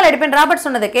செருப்பால் அடிப்பேன் ராபர்ட்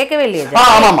சொன்னதை கேட்கவே இல்லையே.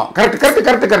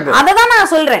 அததான்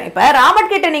நான் சொல்றேன். இப்ப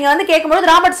ராபர்ட் கிட்ட நீங்க வந்து கேட்கும்போது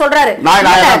ராபர்ட் சொல்றாரு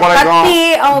கத்தி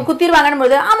அவங்க குத்திடுவாங்கன்னு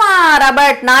போது, ஆமா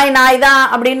ராபர்ட் நாய் தான்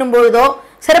அப்படின்னும் பொழுதோ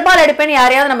செருப்பால் அடிப்பேன்னு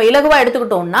யாரையாவது நம்ம இலகுவா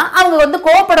எடுத்துக்கிட்டோம்னா அவங்க வந்து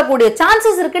கோவப்படக்கூடிய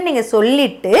சான்சஸ் இருக்குன்னு நீங்க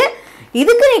சொல்லிட்டு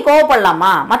இதுக்கு நீ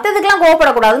கோவப்படலாமா மத்ததுக்கெல்லாம்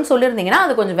கோவப்படக்கூடாதுன்னு சொல்லியிருந்தீங்கன்னா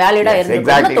அது கொஞ்சம் வேலிடா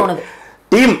இருக்குன்னு தோணுது.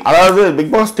 டீம், அதாவது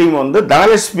பிக் பாஸ் டீம் வந்து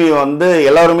தனலட்சுமி வந்து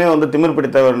எல்லாருமே வந்து திமிர்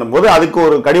பிடித்தவர் போது அதுக்கு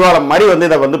ஒரு கடிவாளம் மாதிரி வந்து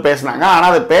இதை வந்து பேசினாங்க. ஆனா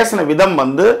அதை பேசின விதம்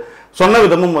வந்து சொன்ன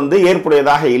விதமும் வந்து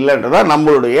ஏற்புடையதாக இல்லைன்றதா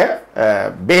நம்மளுடைய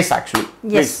பேஸ்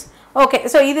ஆக்சுவலி. ஓகே,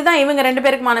 சோ இதுதான் இவங்க ரெண்டு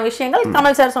பேருக்குமான விஷயங்கள்.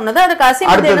 கமல் சார் சொன்னது. அதுக்கு அசீம்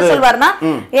வந்து என்ன சொல்வார்னா,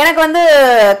 எனக்கு வந்து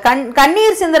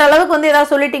கண்ணீர் சிந்துற அளவுக்கு வந்து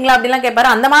ஏதாவது சொல்லிட்டீங்களா அப்படிலாம் கேட்பாரு.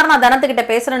 அந்த மாதிரி நான் தனத்துக்கிட்ட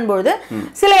பேசுறேன் பொழுது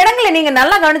சில இடங்களை நீங்க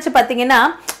நல்லா கவனிச்சு பாத்தீங்கன்னா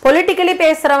பொலிட்டிக்கலி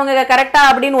பேசுறவங்க கரெக்டா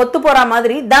அப்படின்னு ஒத்து போற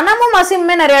மாதிரி தனமும்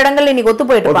அசீமுமே நிறைய இடங்கள்ல இன்னைக்கு ஒத்து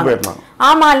போயிட்டு இருப்பாங்க.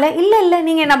 ஆமா இல்ல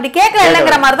நீங்க என்ன அப்படி கேட்கல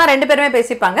இல்லங்கிற மாதிரி தான் ரெண்டு பேருமே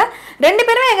பேசிப்பாங்க. ரெண்டு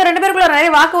பேருமே எங்க ரெண்டு பேருக்குள்ள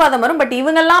நிறைய வாக்குவாதம் வரும். பட்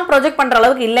இவங்க எல்லாம் ப்ரொஜெக்ட் பண்ற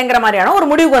அளவுக்கு இல்லங்கிற மாதிரியான ஒரு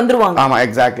முடிவுக்கு வந்துருவாங்க. ஆமா,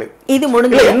 எக்ஸாக்ட்லி. இது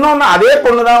முடிஞ்சு இன்னொன்னு அதே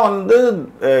பொண்ணுதான் வந்து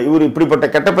இவர் இப்படிப்பட்ட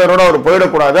கெட்ட பேரோட அவர்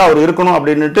போயிடக்கூடாது, அவர் இருக்கணும்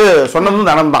அப்படின்னுட்டு சொன்னதும்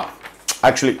தனம் தான்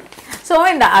ஆக்சுவலி. சோ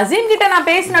இந்த அசீம் கிட்ட நான்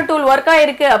பேசின டூல் ஒர்க்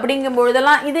ஆயிருக்கு அப்படிங்கும்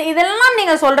பொழுதெல்லாம் இதெல்லாம்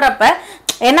நீங்க சொல்றப்ப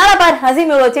என்னால பாரு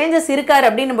அசீம் இவ்வளவு சேஞ்சஸ் இருக்காரு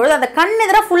அப்படின்னும் பொழுது அந்த கண்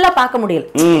எதிரா ஃபுல்லா பார்க்க முடியல.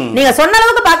 நீங்க சொன்ன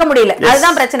அளவுக்கு பார்க்க முடியல.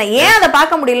 அதுதான் பிரச்சனை. ஏன் அதை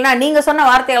பார்க்க முடியலன்னா நீங்க சொன்ன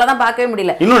வார்த்தைகளை தான் பார்க்கவே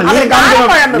முடியல.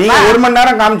 நீங்க ஒரு மணி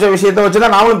நேரம் காமிச்ச விஷயத்தை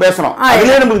வச்சுதான் நாமளும் பேசணும்.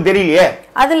 அதுலயே நமக்கு தெரியலையே.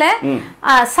 அதுல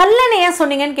சல்லனை ஏன்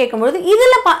சொன்னீங்கன்னு கேட்கும்போது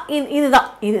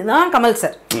இதுதான் கமல்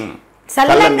சார்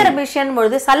சல்லங்கிற விஷயம்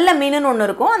பொழுது சல்ல மீனுன்னு ஒண்ணு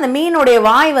இருக்கும். அந்த மீனுடைய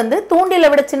வாய் வந்து தூண்டில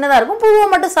விட சின்னதா இருக்கும், பூவை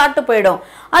மட்டும் சாப்பிட்டு போயிடும்.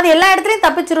 அது எல்லா இடத்துலயும்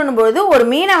தப்பிச்சிருக்கும் பொழுது ஒரு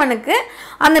மீனவனுக்கு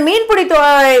அந்த மீன்பிடி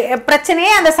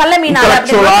பிரச்சனையே அந்த சல்ல மீனால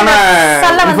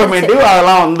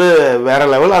அதெல்லாம் வந்து வேற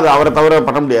லெவல். அது அவரை தவிர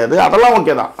பண்ண முடியாது. அதெல்லாம்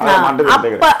ஓகே தான்.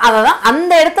 அப்ப அததான்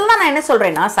அந்த இடத்துல தான் நான் என்ன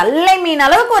சொல்றேன்னா சல்லை மீன்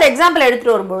அளவுக்கு ஒரு எக்ஸாம்பிள்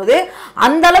எடுத்துட்டு வரும்போது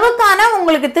அந்த அளவுக்கான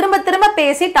உங்களுக்கு திரும்ப திரும்ப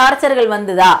பேசி டார்ச்சர்கள்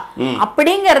வந்துதா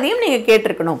அப்படிங்கறதையும் நீங்க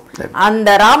கேட்டிருக்கணும்.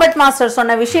 அந்த ராபர்ட் மாஸ்டர்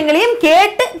சொன்ன விஷயங்களையும்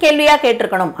கேட்டு கேள்வியா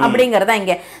கேட்டிருக்கணும் அப்படிங்கறதா.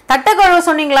 இங்க தட்டக்கழுவு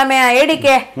சொன்னீங்களாமே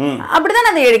ஏடிக்கே, அப்படிதான்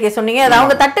அந்த ஏடிக்கே சொன்னீங்க. அது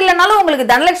அவங்க தட்டு இல்லைனாலும் உங்களுக்கு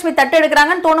தனலட்சுமி தட்டு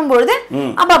எடுக்கிறாங்கன்னு தோணும் பொழுது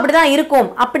அப்ப அப்படிதான் இருக்கும்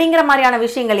அப்படிங்கிற மாதிரியான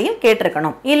விஷயங்களையும்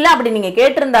கேட்டிருக்கணும். இல்ல அப்படி நீங்க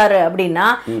கேட்டிருந்தாரு அப்படின்னா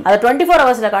அதை 24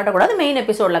 ஹவர்ஸ்ல காட்டக்கூடாது, மெயின்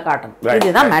எபிசோட்ல காட்டணும்.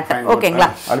 இதுதான் மேட்டர். ஓகேங்களா?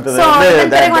 சோ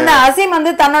பிறகு வந்து அசீம்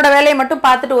வந்து தன்னோட வேலையை மட்டும்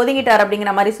பார்த்துட்டு ஒதுங்கிட்டாரு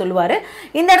அப்படிங்கிற மாதிரி சொல்லுவாரு.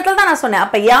 இந்த இடத்துல தான் நான் சொன்னேன்,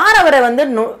 அப்ப யார் அவரை வந்து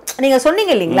நீங்க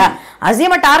சொன்னீங்க இல்லீங்களா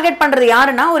அசீமை டார்கெட் பண்றது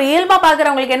யாருன்னா ஒரு இயல்பா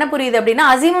பாக்குறவங்களுக்கு என்ன புரியுது அப்படின்னா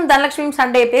அசீமும் தனலட்சுமியும்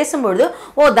சண்டையை பேசும்பொழுது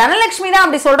ஓ தனலட்சுமி தான்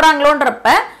அப்படி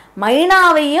சொல்றாங்களோன்றப்ப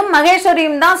மைனாவையும்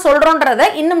மகேஸ்வரியும் தான் சொல்றோன்றத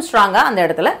இன்னும் ஸ்ட்ராங்கா அந்த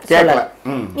இடத்துல சொல்லல.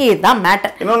 இதுதான்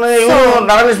மேட்டர். இன்னொன்னு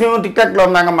தனலட்சுமியும் டிக்டாக்ல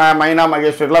வந்தாங்க. மைனா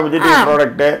மகேஸ்வரிலாம் விஜய்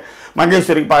ப்ராடக்ட்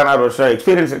மகேஸ்வரிக்கு 16 வருஷம்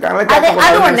எக்ஸ்பீரியன்ஸ் இருக்காங்க.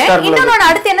 இன்னொன்னு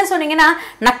அடுத்து என்ன சொன்னீங்கன்னா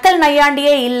நக்கல்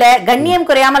நையாண்டியே இல்ல, கண்ணியம்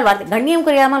குறையாமல்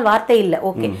வார்த்தை இல்ல.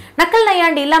 ஓகே, நக்கல்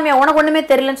நையாண்டி இல்லாம உனக்கு ஒண்ணுமே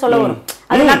தெரியலன்னு சொல்ல வரும்.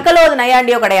 அது நக்கலோ அது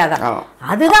நையாண்டியோ கிடையாது.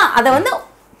 அதுதான் அதை வந்து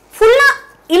ஃபுல்லா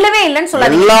இல்லவே இல்லன்னு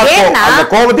சொல்லாதீங்க. அந்த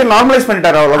கோபத்தை நார்மலைஸ்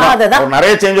பண்ணிட்டாரு. அவ்வளவுதான். அவர்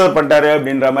நிறைய சேஞ்ச் ஓவர் பண்ணிட்டாரு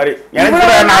அப்படின்ற மாதிரி.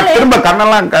 எனக்கு நான் திரும்ப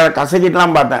கண்ணெல்லாம்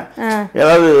கசக்கிட்டுலாம் பார்த்தேன்.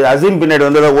 ஏதாவது அசீம் பின்னாடி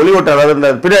வந்து ஒளி ஓட்டர், அதாவது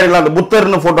இந்த பின்னாடி அந்த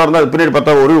புத்தர்னு போட்டோ இருந்தா அது பின்னாடி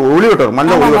பார்த்தா ஒரு ஒளி ஓட்டர்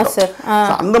மஞ்சள் ஒளி ஓட்டர்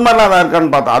அந்த மாதிரிலாம் தான்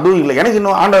இருக்கான்னு பார்த்தா அதுவும் இல்லை. எனக்கு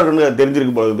இன்னும் ஆண்டவருக்கு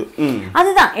தெரிஞ்சிருக்கு போகுது.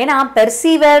 அதுதான் ஏன்னா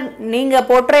பெர்சீவர் நீங்க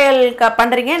போர்ட்ரேயல்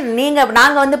பண்றீங்க,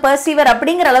 நாங்க வந்து பெர்சீவர்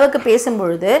அப்படிங்கிற அளவுக்கு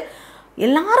பேசும்பொழுது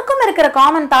எல்லாருக்கும் இருக்கிற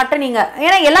காமன் தாட்டை நீங்க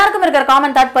ஏன்னா எல்லாருக்கும் இருக்கிற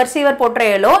காமன் தாட் பர்சீவர்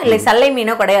போர்ட்ரேயலோ இல்லை சல்லை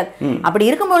மீனோ கிடையாது. அப்படி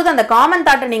இருக்கும்போது அந்த காமன்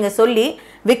தாட்டை நீங்க சொல்லி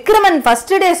விக்ரமன்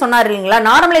ஃபர்ஸ்ட் டே சொன்னார் இல்லீங்களா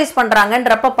நார்மலைஸ்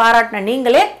பண்றாங்கன்றப்ப பாராட்டின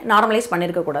நீங்களே நார்மலைஸ்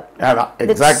பண்ணிருக்க கூடாது.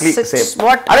 Exactly same.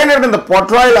 அதே நேரத்தில் இந்த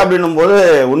போர்ட்ரேயல் அப்படின்னும் போது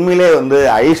உண்மையிலே வந்து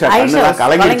ஐஷா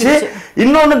கலங்கிடுச்சு.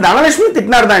 இன்னொன்னு தனலட்சுமி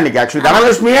திட்டினார் தான் இன்னைக்கு. ஆக்சுவலி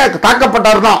தனலட்சுமியே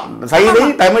தாக்கப்பட்டார் தான். சைதை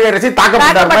தமிழரசி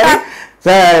தாக்கப்பட்டார் மாதிரி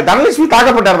தனலட்சுமி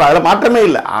தாக்கப்பட்டார் தான். அதுல மாற்றமே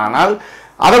இல்லை. ஆனால்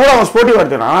அதை கூட அவன் ஸ்போர்ட்டிவ்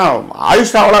எடுத்துக்கிறான்.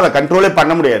 ஆயுஷாவால் அதை கண்ட்ரோலே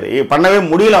பண்ண முடியாது, பண்ணவே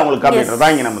முடியல அவங்களுக்கு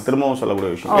அப்படின்றதான் இங்க நம்ம திரும்பவும்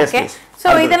சொல்லக்கூடிய விஷயம்.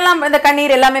 சோ இதெல்லாம் இந்த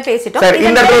கண்ணீர் எல்லாமே பேசிட்டோம். சரி,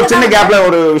 இந்த இடத்துல சின்ன கேப்ல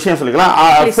ஒரு விஷயம் சொல்லிக்கலாம்.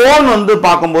 போன் வந்து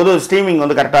பாக்கும்போது ஸ்ட்ரீமிங்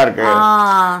வந்து கரெக்டா இருக்கு,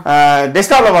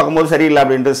 டெஸ்க்டாப்ல பாக்கும்போது சரியில்லை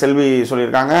அப்படின்ட்டு செல்வி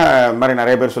சொல்லியிருக்காங்க, மாதிரி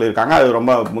நிறைய பேர் சொல்லியிருக்காங்க. அது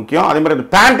ரொம்ப முக்கியம். அதே மாதிரி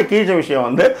பேண்ட் கீழ விஷயம்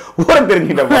வந்து ஊர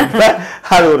தெரிஞ்சிட்ட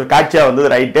அது ஒரு காட்சியா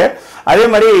வந்தது, ரைட்டு. அதே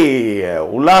மாதிரி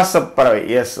உல்லாசப்பறவை,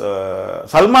 எஸ்,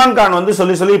 சல்மான் கான் வந்து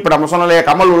சொல்லி சொல்லி இப்ப நம்ம சொன்னாலே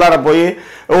கமல் உள்ளார போய்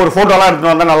ஒரு போட்டோலாம்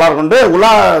எடுத்துட்டு வந்தா நல்லா இருக்கும்னு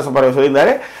உல்லாசப்பறவை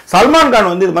சொல்லியிருந்தாரு. சல்மான்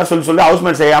கான் வந்து இது மாதிரி சொல்லி சொல்லி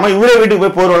ஹவுஸ்மேட் செய்யாம இவரே வீட்டுக்கு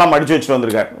போய் போர்வெல்லாம் மடிச்சு வச்சுட்டு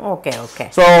வந்திருக்காரு. Okay okay.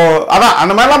 சோ அதான்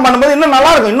அந்த மாதிரிலாம் பண்ணும்போது இன்னும்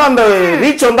நல்லா இருக்கும், இன்னும் அந்த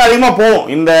ரீச் வந்து அதிகமா போகும்.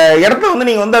 இந்த இடத்துல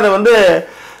வந்து நீங்க வந்து அதை வந்து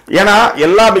ஏன்னா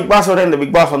எல்லா பிக் பாஸோட இந்த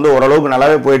பிக் பாஸ் வந்து ஓரளவுக்கு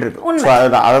நல்லாவே போயிட்டு இருக்கு.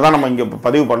 அதான் நம்ம இங்க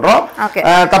பதிவு பண்றோம்.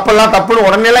 தப்பெல்லாம் தப்புன்னு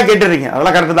உடனே எல்லாம் கேட்டுறீங்க,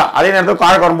 அதெல்லாம் கரெக்ட் தான். அதே நேரத்தில்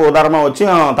காரக்குழம்பு உதாரணமா வச்சு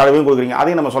தடவையும் கொடுக்குறீங்க,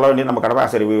 அதையும் நம்ம சொல்ல வேண்டியது நம்ம கடமை.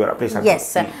 சரி,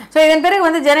 இதன் பிறகு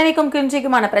வந்து ஜனனிக்கும்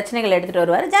குயின்சிக்குமான பிரச்சனைகள் எடுத்துட்டு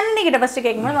வருவாரு. ஜனனி கிட்ட ஃபர்ஸ்ட்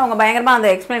கேட்கும்போது அவங்க பயங்கரமா அந்த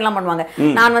எக்ஸ்பிளைன் எல்லாம் பண்ணுவாங்க.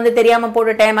 நான் வந்து தெரியாம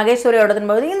போட்டுட்டேன் மகேஸ்வரியோட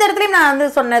போது இந்த இடத்துலயும் நான் வந்து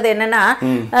சொன்னது என்னன்னா,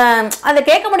 அதை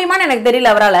கேட்க முடியுமான்னு எனக்கு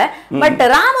தெரியல அவரால். பட்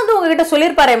ராம் வந்து உங்ககிட்ட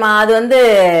சொல்லியிருப்பாரேமா அது வந்து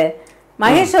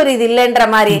மகேஸ்வரி இது இல்லைன்ற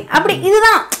மாதிரி. அப்படி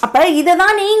இதுதான் அப்ப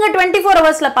இததான் நீங்க 24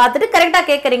 ஹவர்ஸ்ல பார்த்துட்டு கரெக்டா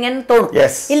கேட்கறீங்கன்னு தோணும்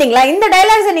இல்லைங்களா? இந்த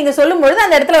டைலாக்ஸை நீங்க சொல்லும்போது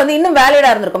அந்த இடத்துல வந்து இன்னும்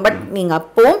வேலிடா இருந்திருக்கும். பட் நீங்க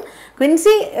அப்பவும்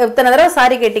குயின்சி இத்தனை தடவை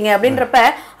சாரி கேட்டீங்க அப்படின்றப்ப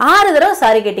 6 தடவை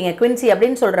சாரி கேட்டீங்க குயின்சி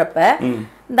அப்படின்னு சொல்றப்ப,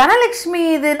 தனலட்சுமி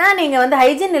இதுனா நீங்க வந்து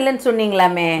ஹைஜீன் இல்லைன்னு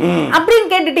சொன்னீங்களாமே அப்படின்னு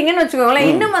கேட்டுட்டீங்கன்னு வச்சுக்கோங்களேன்,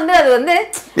 இன்னும் வந்து அது வந்து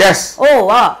ஓ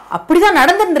வா அப்படிதான்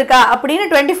நடந்திருந்திருக்கா அப்படின்னு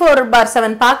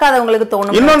 24/7 பார்க்காதவங்களுக்கு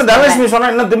தோணும். இன்னொன்னு தனலட்சுமி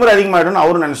சொன்னா இன்னும் திமிரு அதிகமாயிடும்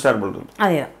அவரு நினைச்சிட்டாரு போல.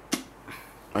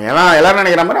 அதேதான் எல்லாரும்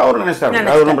நினைக்கிற மாதிரி அவரு நினைச்சிட்டாரு.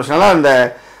 அது ஒன்றும் பிரச்சனை இல்லை. அந்த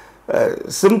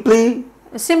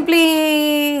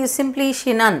simply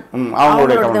Shinan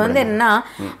அவங்களோட வந்து என்ன,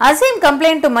 Azeem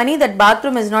complained to Mani that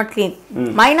bathroom is not clean.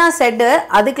 Maina said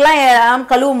அதுக்கெல்லாம்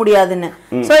கழுவ முடியாதுன்னு.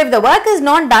 So if the work is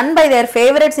not done by their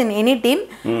favorites in any team,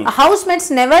 housemates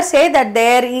never say that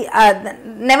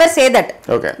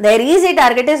okay. Their easy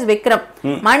target is Vikram.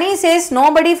 Mani says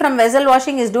nobody from vessel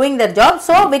washing is doing their job,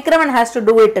 so Vikraman has to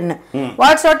do it.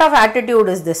 What sort of attitude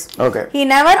is this? Okay. He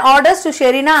never orders to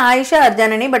Sherina, Aisha or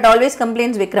Janany, but always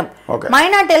complains Vikram. Okay.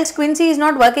 Maina tells Quincy is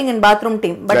not working in bathroom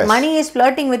team, but Mani is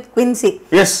flirting with Quincy.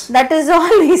 Yes. That is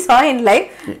all we saw in life,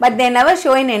 but they never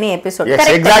show in any episode. Yes,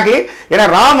 correct. Exactly. ஏன்னா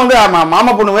ராம் வந்து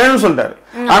மாமா பொண்ணு வேணும்னு சொல்றாரு.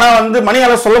 ஆனா வந்து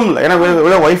மணியால சொல்ல முடியல. ஏன்னா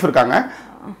இவ்வளோ வைஃப் இருக்காங்க.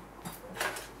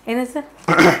 என்ன சார்?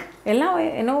 எல்லாம்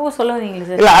என்னவோ சொல்லுவீங்களா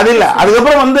சார்? இல்ல அது இல்ல.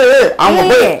 அதுக்கப்புறம் வந்து அவங்க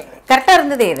போய் கரெக்டா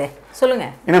இருந்ததே இது. சொல்லுங்க.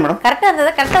 என்ன மேடம்? கரெக்டா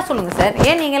இருந்ததா கரெக்டா சொல்லுங்க சார்.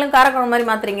 ஏன் நீங்களும் காரக்குழம்பு மாதிரி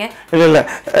மாத்துறீங்க? இல்ல இல்ல.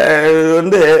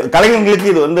 வந்து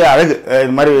கலைஞர்களுக்கு இது வந்து அழகு.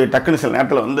 இது மாதிரி டக்குன்னு சில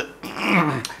நேரத்துல வந்து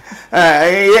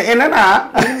என்னன்னா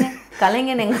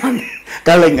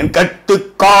கலைஞன் கட்டு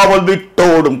காவல்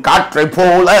விட்டோடும் காற்றை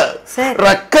போல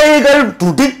ரெக்கைகள்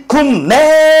துடிக்கும்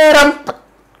நேரம்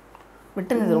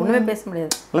விட்டுருங்க. ஒண்ணுமே பேச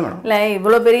முடியாது இல்ல.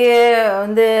 இவ்வளவு பெரிய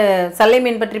வந்து சல்லை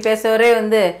மீன் பற்றி பேசவரே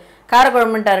வந்து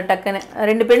காரக்குழம்புட்டாரு டக்குன்னு.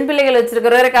 2 பெண் பிள்ளைகள்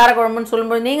வச்சிருக்கிறவரை காரக்குழம்புன்னு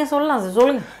சொல்லும்போது நீங்க சொல்லலாம் சார்,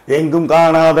 சொல்லுங்க. எங்கும்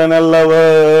காணாத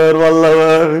நல்லவர்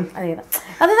வல்லவர். அதேதான்.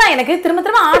 அதுதான் எனக்கு திரும்ப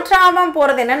திரும்ப ஆற்றாம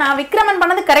போறது என்னன்னா, விக்ரமன்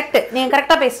பண்ணது கரெக்ட், நீங்க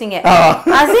கரெக்டா பேசுறீங்க.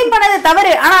 அசீம் பண்ணது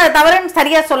தவறு, ஆனா அது தவறுன்னு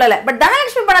சரியா சொல்லல. பட்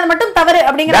தனலட்சுமி பண்ணது மட்டும் தவறு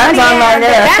அப்படிங்கிற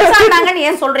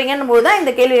ஏன் சொல்றீங்கன்னு போதுதான்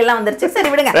இந்த கேள்வி எல்லாம் வந்துருச்சு. சரி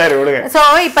விடுங்க. சோ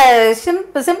இப்ப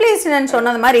சிம்பிளிசின்னு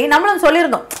சொன்னது மாதிரி நம்மளும்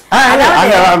சொல்லியிருந்தோம்.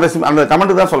 அந்த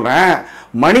கமெண்ட் தான் சொல்றேன்.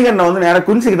 மணிகண்டன் வந்து நேரம்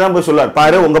குயின்சிக்கு தான் போய் சொல்லுவார்,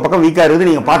 பாரு உங்க பக்கம் வீக்கா இருக்குது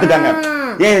நீங்க பாத்துக்காங்க.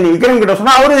 ஏன் நீ விக்ரம் கிட்ட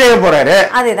சொன்னா அவரு செய்ய போறாரு.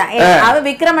 அதேதான். அவ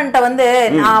விக்ரமன்ட்ட வந்து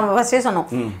நான் ஃபர்ஸ்டே சொன்னோம்.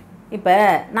 இப்ப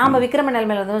நாம விக்ரமன்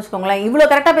நிலைமையில வந்து வச்சுக்கோங்களேன், இவ்வளவு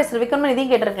கரெக்டா பேசுற விக்ரமன்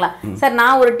இதையும் கேட்டிருக்கலாம். சார்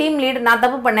நான் ஒரு டீம் லீடு, நான்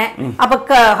தப்பு பண்ணேன்,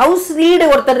 அப்ப ஹவுஸ் லீடு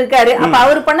ஒருத்தர் இருக்காரு, அப்ப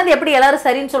அவர் பண்ணது எப்படி எல்லாரும்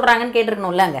சரின்னு சொல்றாங்கன்னு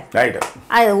கேட்டிருக்கணும்லங்க.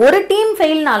 அது ஒரு டீம்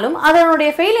ஃபெயில்னாலும்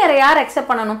அதனுடைய ஃபெயிலியரை யார்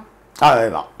அக்செப்ட் பண்ணணும்?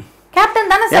 அதேதான்,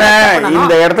 கேப்டன் தானே சார்.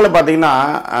 இந்த இடத்துல பாத்தீங்கன்னா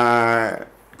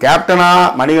கேப்டனா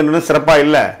மணிகண்டன் சிறப்பா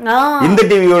இல்ல, இந்த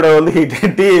டிவியோட வந்து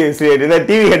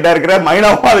டிவி ஹெட்டா இருக்கிற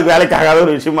மைனாவும் அதுக்கு வேலைக்கு ஆகாத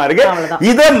ஒரு விஷயமா இருக்கு.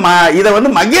 இத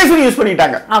வந்து மகேஸ்வரி யூஸ்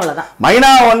பண்ணிட்டாங்க.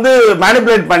 மைனா வந்து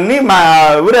மேனிபுலேட் பண்ணி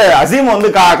இவரு அசீம்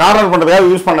வந்து கார்னர்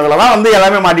பண்றதுக்காக யூஸ் பண்ணதுலதான் வந்து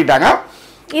எல்லாமே மாட்டிட்டாங்க.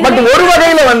 பட்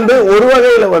ஒரு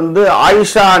வகையில வந்து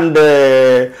ஆயிஷா அண்ட்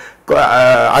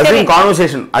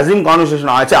அசீம்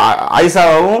கான்வர்சேஷன் ஆச்சு.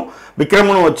 ஆயிஷாவும்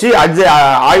விக்ரமனும் வச்சு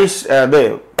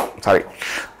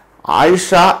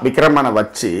ஆயிஷா விக்ரமனை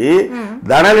வச்சு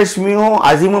தனலட்சுமியும்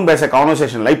அசீமும் பேச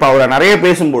கான்வர்சேஷன்ல இப்ப அவரை நிறைய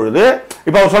பேசும்பொழுது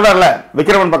இப்ப அவர் சொல்றாருல,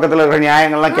 விக்ரமன் பக்கத்துல இருக்கிற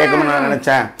நியாயங்கள்லாம் கேட்கணும்னு நான்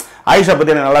நினைச்சேன், ஆயிஷா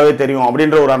பத்தி எனக்கு நல்லாவே தெரியும்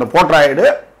அப்படின்ற ஒரு அந்த போர்ட்ராய்டு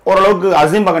ஓரளவுக்கு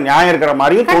அசீம் பக்கம் நியாயம் இருக்கிற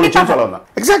மாதிரியும் தோணுச்சுன்னு சொல்ல வந்தேன்.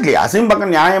 எக்ஸாக்ட்லி, அசீம்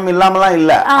பக்கம் நியாயம் இல்லாமலாம்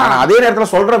இல்ல, ஆனா அதே நேரத்துல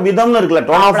சொல்ற விதம்னு இருக்குல்ல,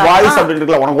 டோன் ஆஃப் வாய்ஸ் அப்படின்னு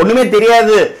இருக்குல்ல, உனக்கு ஒண்ணுமே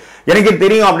தெரியாது எனக்கு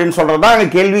தெரியும் அப்படின்னு சொல்றதுதான் அங்க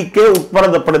கேள்விக்கே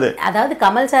உட்படுத்தப்படுது. அதாவது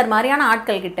கமல் சார் மாதிரியான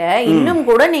ஆட்கள் கிட்ட இன்னும்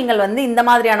கூட நீங்கள் வந்து இந்த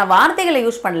மாதிரியான வார்த்தைகளை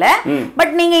யூஸ் பண்ணல,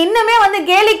 பட் நீங்க இன்னுமே வந்து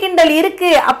கேலி கிண்டல்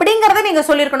இருக்கு அப்படிங்கறத நீங்க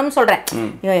சொல்லிருக்கணும்னு சொல்றேன்.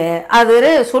 அது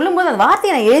சொல்லும்போது அந்த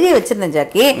வார்த்தையை நான் எழுதி வச்சிருந்தேன்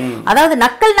ஜாக்கி. அதாவது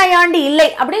நக்கல் நையாண்டி இல்லை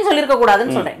அப்படின்னு சொல்லிருக்க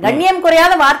கூடாதுன்னு சொல்றேன். கண்ணியம்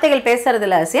குறையாத வார்த்தைகள்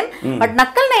பேசுறதுல அசீம், பட்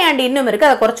நக்கல் நையாண்டி இன்னும் இருக்கு,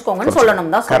 அதை குறைச்சுக்கோங்கன்னு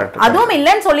சொல்லணும் தான் சொல்றேன். அதுவும்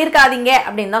இல்லைன்னு சொல்லிருக்காதீங்க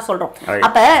அப்படின்னு தான் சொல்றோம்.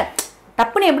 அப்ப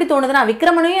தப்புன்னு எப்படி தோணுதுன்னா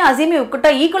விக்ரமனையும் அசீமையும் கிட்ட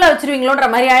ஈக்குவலா வச்சிருவீங்களோன்ற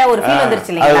மாதிரி ஒரு ஃபீல்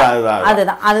வந்துருச்சு இல்லைங்களா?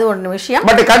 அதுதான் அது ஒரு விஷயம்.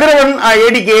 But Kathiravan,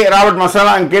 ATK, Robert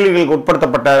masala கேள்விகளுக்கு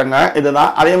உட்படுத்தப்பட்டாங்க.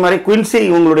 இதுதான் அதே மாதிரி குயின்சி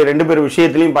இவங்களுடைய 2 பேர்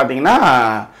விஷயத்திலையும் பாத்தீங்கன்னா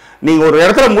நீங்க ஒரு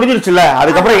இடத்துல முடிஞ்சிருச்சுல,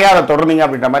 அதுக்கப்புறம் ஏன் அதை தொடர்ந்தீங்க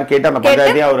அப்படின்ற மாதிரி கேட்டு அந்த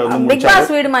பஞ்சாயத்தையும் அவர் வந்து பிக்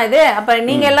பாஸ் வீடுமா இது, அப்ப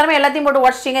நீங்க எல்லாரும் எல்லாத்தையும் போட்டு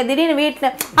உடைச்சிட்டீங்க, திடீர்னு வீட்டுல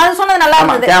அது சொன்னது நல்லா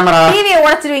இருந்தது, டிவியை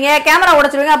உடைச்சிருவீங்க, கேமரா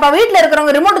உடைச்சிருவீங்க, அப்ப வீட்டுல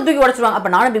இருக்கிறவங்க ரிமோட் தூக்கி உடைச்சிருவாங்க,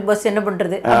 அப்ப நானும் பிக் பாஸ் என்ன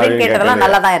பண்றது அப்படின்னு கேட்டதெல்லாம்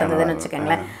நல்லா தான் இருந்ததுன்னு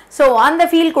வச்சுக்கோங்களேன். சோ அந்த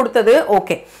ஃபீல் கொடுத்தது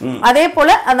ஓகே. அதே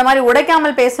போல அந்த மாதிரி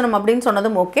உடைக்காமல் பேசணும் அப்படின்னு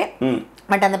சொன்னதும் ஓகே.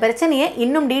 பட் அந்த பிரச்சனையை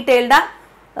இன்னும் டீடைல்டா,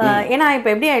 ஏன்னா இப்ப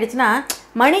எப்படி ஆயிடுச்சுன்னா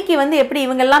மணிக்கு வந்து எப்படி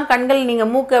இவங்க எல்லாம் கண்கள் நீங்க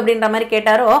மூக்கு அப்படின்ற மாதிரி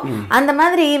கேட்டாரோ அந்த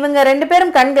மாதிரி இவங்க 2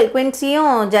 பேரும் கண்கள், குயின்சியும்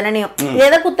ஜனனியும்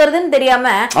எதை குத்துறதுன்னு தெரியாம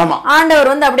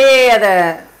ஆண்டவர் வந்து அப்படியே அத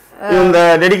இந்த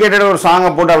டெடிகேட்டட் ஒரு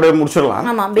சாங்கை போட்டு அப்படியே முடிச்சிடலாம்.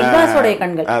 ஆமா, பிக் பாஸோட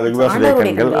கண்கள், பிக் பாஸோட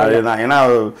கண்கள் அதுதான். ஏன்னா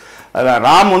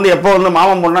ராம் வந்து எப்போ வந்து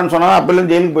மாமன் பொண்ணான்னு சொன்னா அப்பெல்லாம்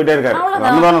ஜெயிலுக்கு போயிட்டே இருக்காரு.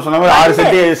 அமுதவானம் சொன்ன மாதிரி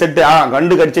 6 செட்டு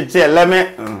கண்டு கடிச்சிருச்சு எல்லாமே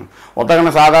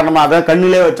ஒத்தகன சாதாரணமா அதை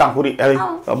கண்ணிலே வச்சான் குறி. அது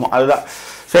அதுதான்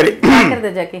சரி.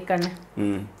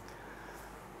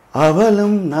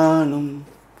 அவளும் நானும்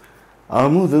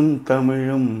அமுதும்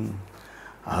தமிழும்,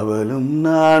 அவளும்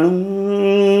நானும்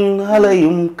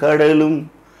அலையும் கடலும்,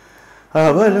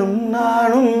 அவளும்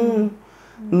நானும்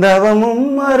தவமும்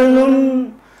அருளும்,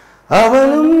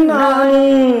 அவளும்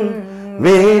நானும்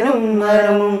வேறும்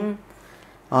மரமும்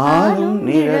ஆளும்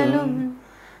நிழலும்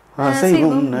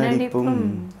அசைவும் நடிப்பும்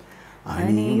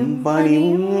அணியும்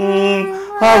பணிவும்,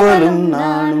 அவளும்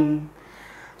நானும்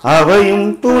அவையும்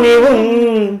துணிவும்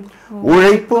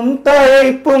உழைப்பும்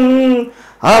தழைப்பும்,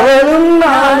 அவளும்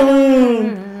நானும்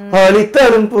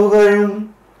அளித்தரும் புகழும்.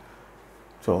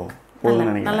 ஸோ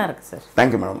நல்லா இருக்கு sir.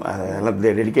 Thank you madam.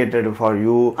 Dedicated for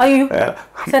you. ஐயோ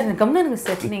சார் கம்முன்னு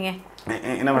சார், நீங்க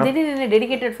என்ன madam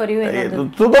dedicated for you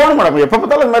சுதோன madam எப்ப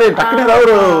பார்த்தாலும் இந்த மாதிரி டக்குனு ஏதாவது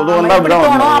ஒரு இது வந்தா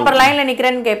அப்படிதான் அப்புறம் லைன்ல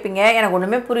நிக்கிறேன்னு கேப்பீங்க, எனக்கு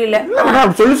ஒண்ணுமே புரியல.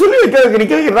 நான் சொல்லி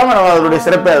நிக்கிறதுதான் மேடம் அதோட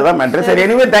சிறப்பு, அதுதான் மேட்டர். சரி,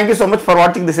 anyway thank you so much for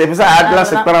watching this episode. ஆட்லாம்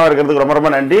set பண்ண இருக்கிறதுக்கு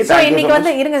ரொம்ப நன்றி. சோ இன்னைக்கு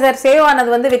வந்து இருங்க சார், சேவ்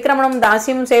ஆனது வந்து விக்ரமனும்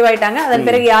தாசியும் சேவ் ஆயிட்டாங்க. அதன்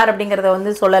பிறகு யார் அப்படிங்கறத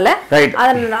வந்து சொல்லல.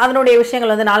 அதனுடைய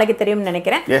விஷயங்கள் வந்து நாளைக்கு தெரியும்னு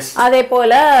நினைக்கிறேன். அதே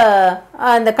போல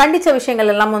அந்த கண்டிச்ச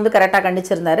விஷயங்கள் எல்லாம் வந்து கரெக்டா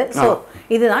கண்டிச்சிருந்தாரு. சோ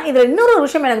இதுதான். இதுல இன்னொரு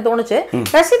விஷயம் எனக்கு தோணுச்சு,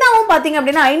 ரஷிதாவும் பாத்தீங்க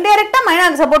அப்படின்னா இன்டைரக்டா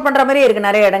மைனாக்கு சப்போர்ட் பண்ற மாதிரி இருக்கு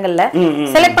நிறைய இடங்கள்ல.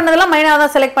 செலக்ட் பண்ணதெல்லாம் மைனாவை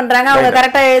தான் செலக்ட் பண்றாங்க, அவங்க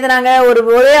கரெக்டா எழுதுனாங்க,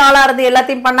 ஒரே ஆளா இருந்து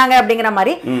எல்லாத்தையும் பண்ணாங்க அப்படிங்கிற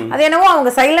மாதிரி. அது என்னவோ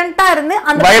அவங்க சைலண்டா இருந்து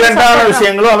அந்த வயலண்டான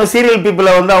விஷயங்களும் அந்த சீரியல்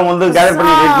பீப்புளை வந்து அவங்க வந்து கேதர்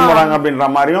பண்ணி வெயிட் போறாங்க அப்படின்ற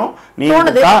மாதிரியும் நீ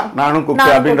குக்கா நானும் குக்கா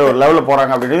அப்படின்ற ஒரு லெவல்ல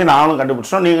போறாங்க அப்படின்றது நானும்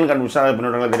கண்டுபிடிச்சோம், நீங்களும் கண்டுபிடிச்சா அதை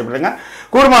பின்னோட்டங்களை தெரிவிடுங்க.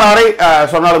 கூடுமான வரை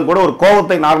சொன்னாலும் கூட ஒரு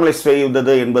கோபத்தை நார்மலைஸ்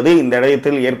செய்வது என்பது இந்த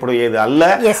இடத்தில் ஏற்புடையது அல்ல.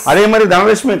 அதே மாதிரி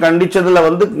தனலட்சுமி கண்டிச்சதுல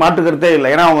வந்து மாற்று கருத்தே இல்லை.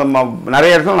 ஏன்னா அவங்க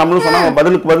நிறைய இடத்துல நம்மளும் சொன்னாங்க,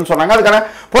 பதிலுக்கு பதில் சொன்னாங்க, அதுக்கான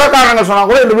புறக்காரணங்கள் சொன்னா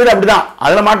கூட இந்த வீடு அப்படிதான்,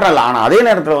 அதுல மாற்றம் இல்லை. ஆனா அதே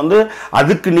நேரத்தில் வந்து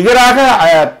அதுக்கு நிகராக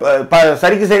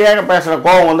சரிக்கு சரியாக பேசுற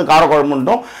கோபம் வந்து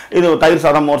காரக்குழம்புட்டும் இது தயிர்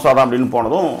சாதம் மோர் சாதம் அப்படின்னு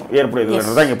போனதும்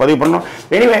ஏற்புடையது இங்க பதிவு பண்ணணும்.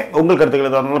 எனிவே உங்கள்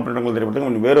கருத்துக்களை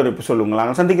தெரிவித்துக்கு வேறொரு எபிசோட்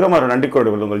உங்களாக சந்திக்கிறோம். ஒரு நன்றி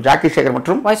கோடு உங்கள் ஜாக்கி சேகர்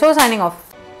மற்றும் சைனிங் ஆஃப்.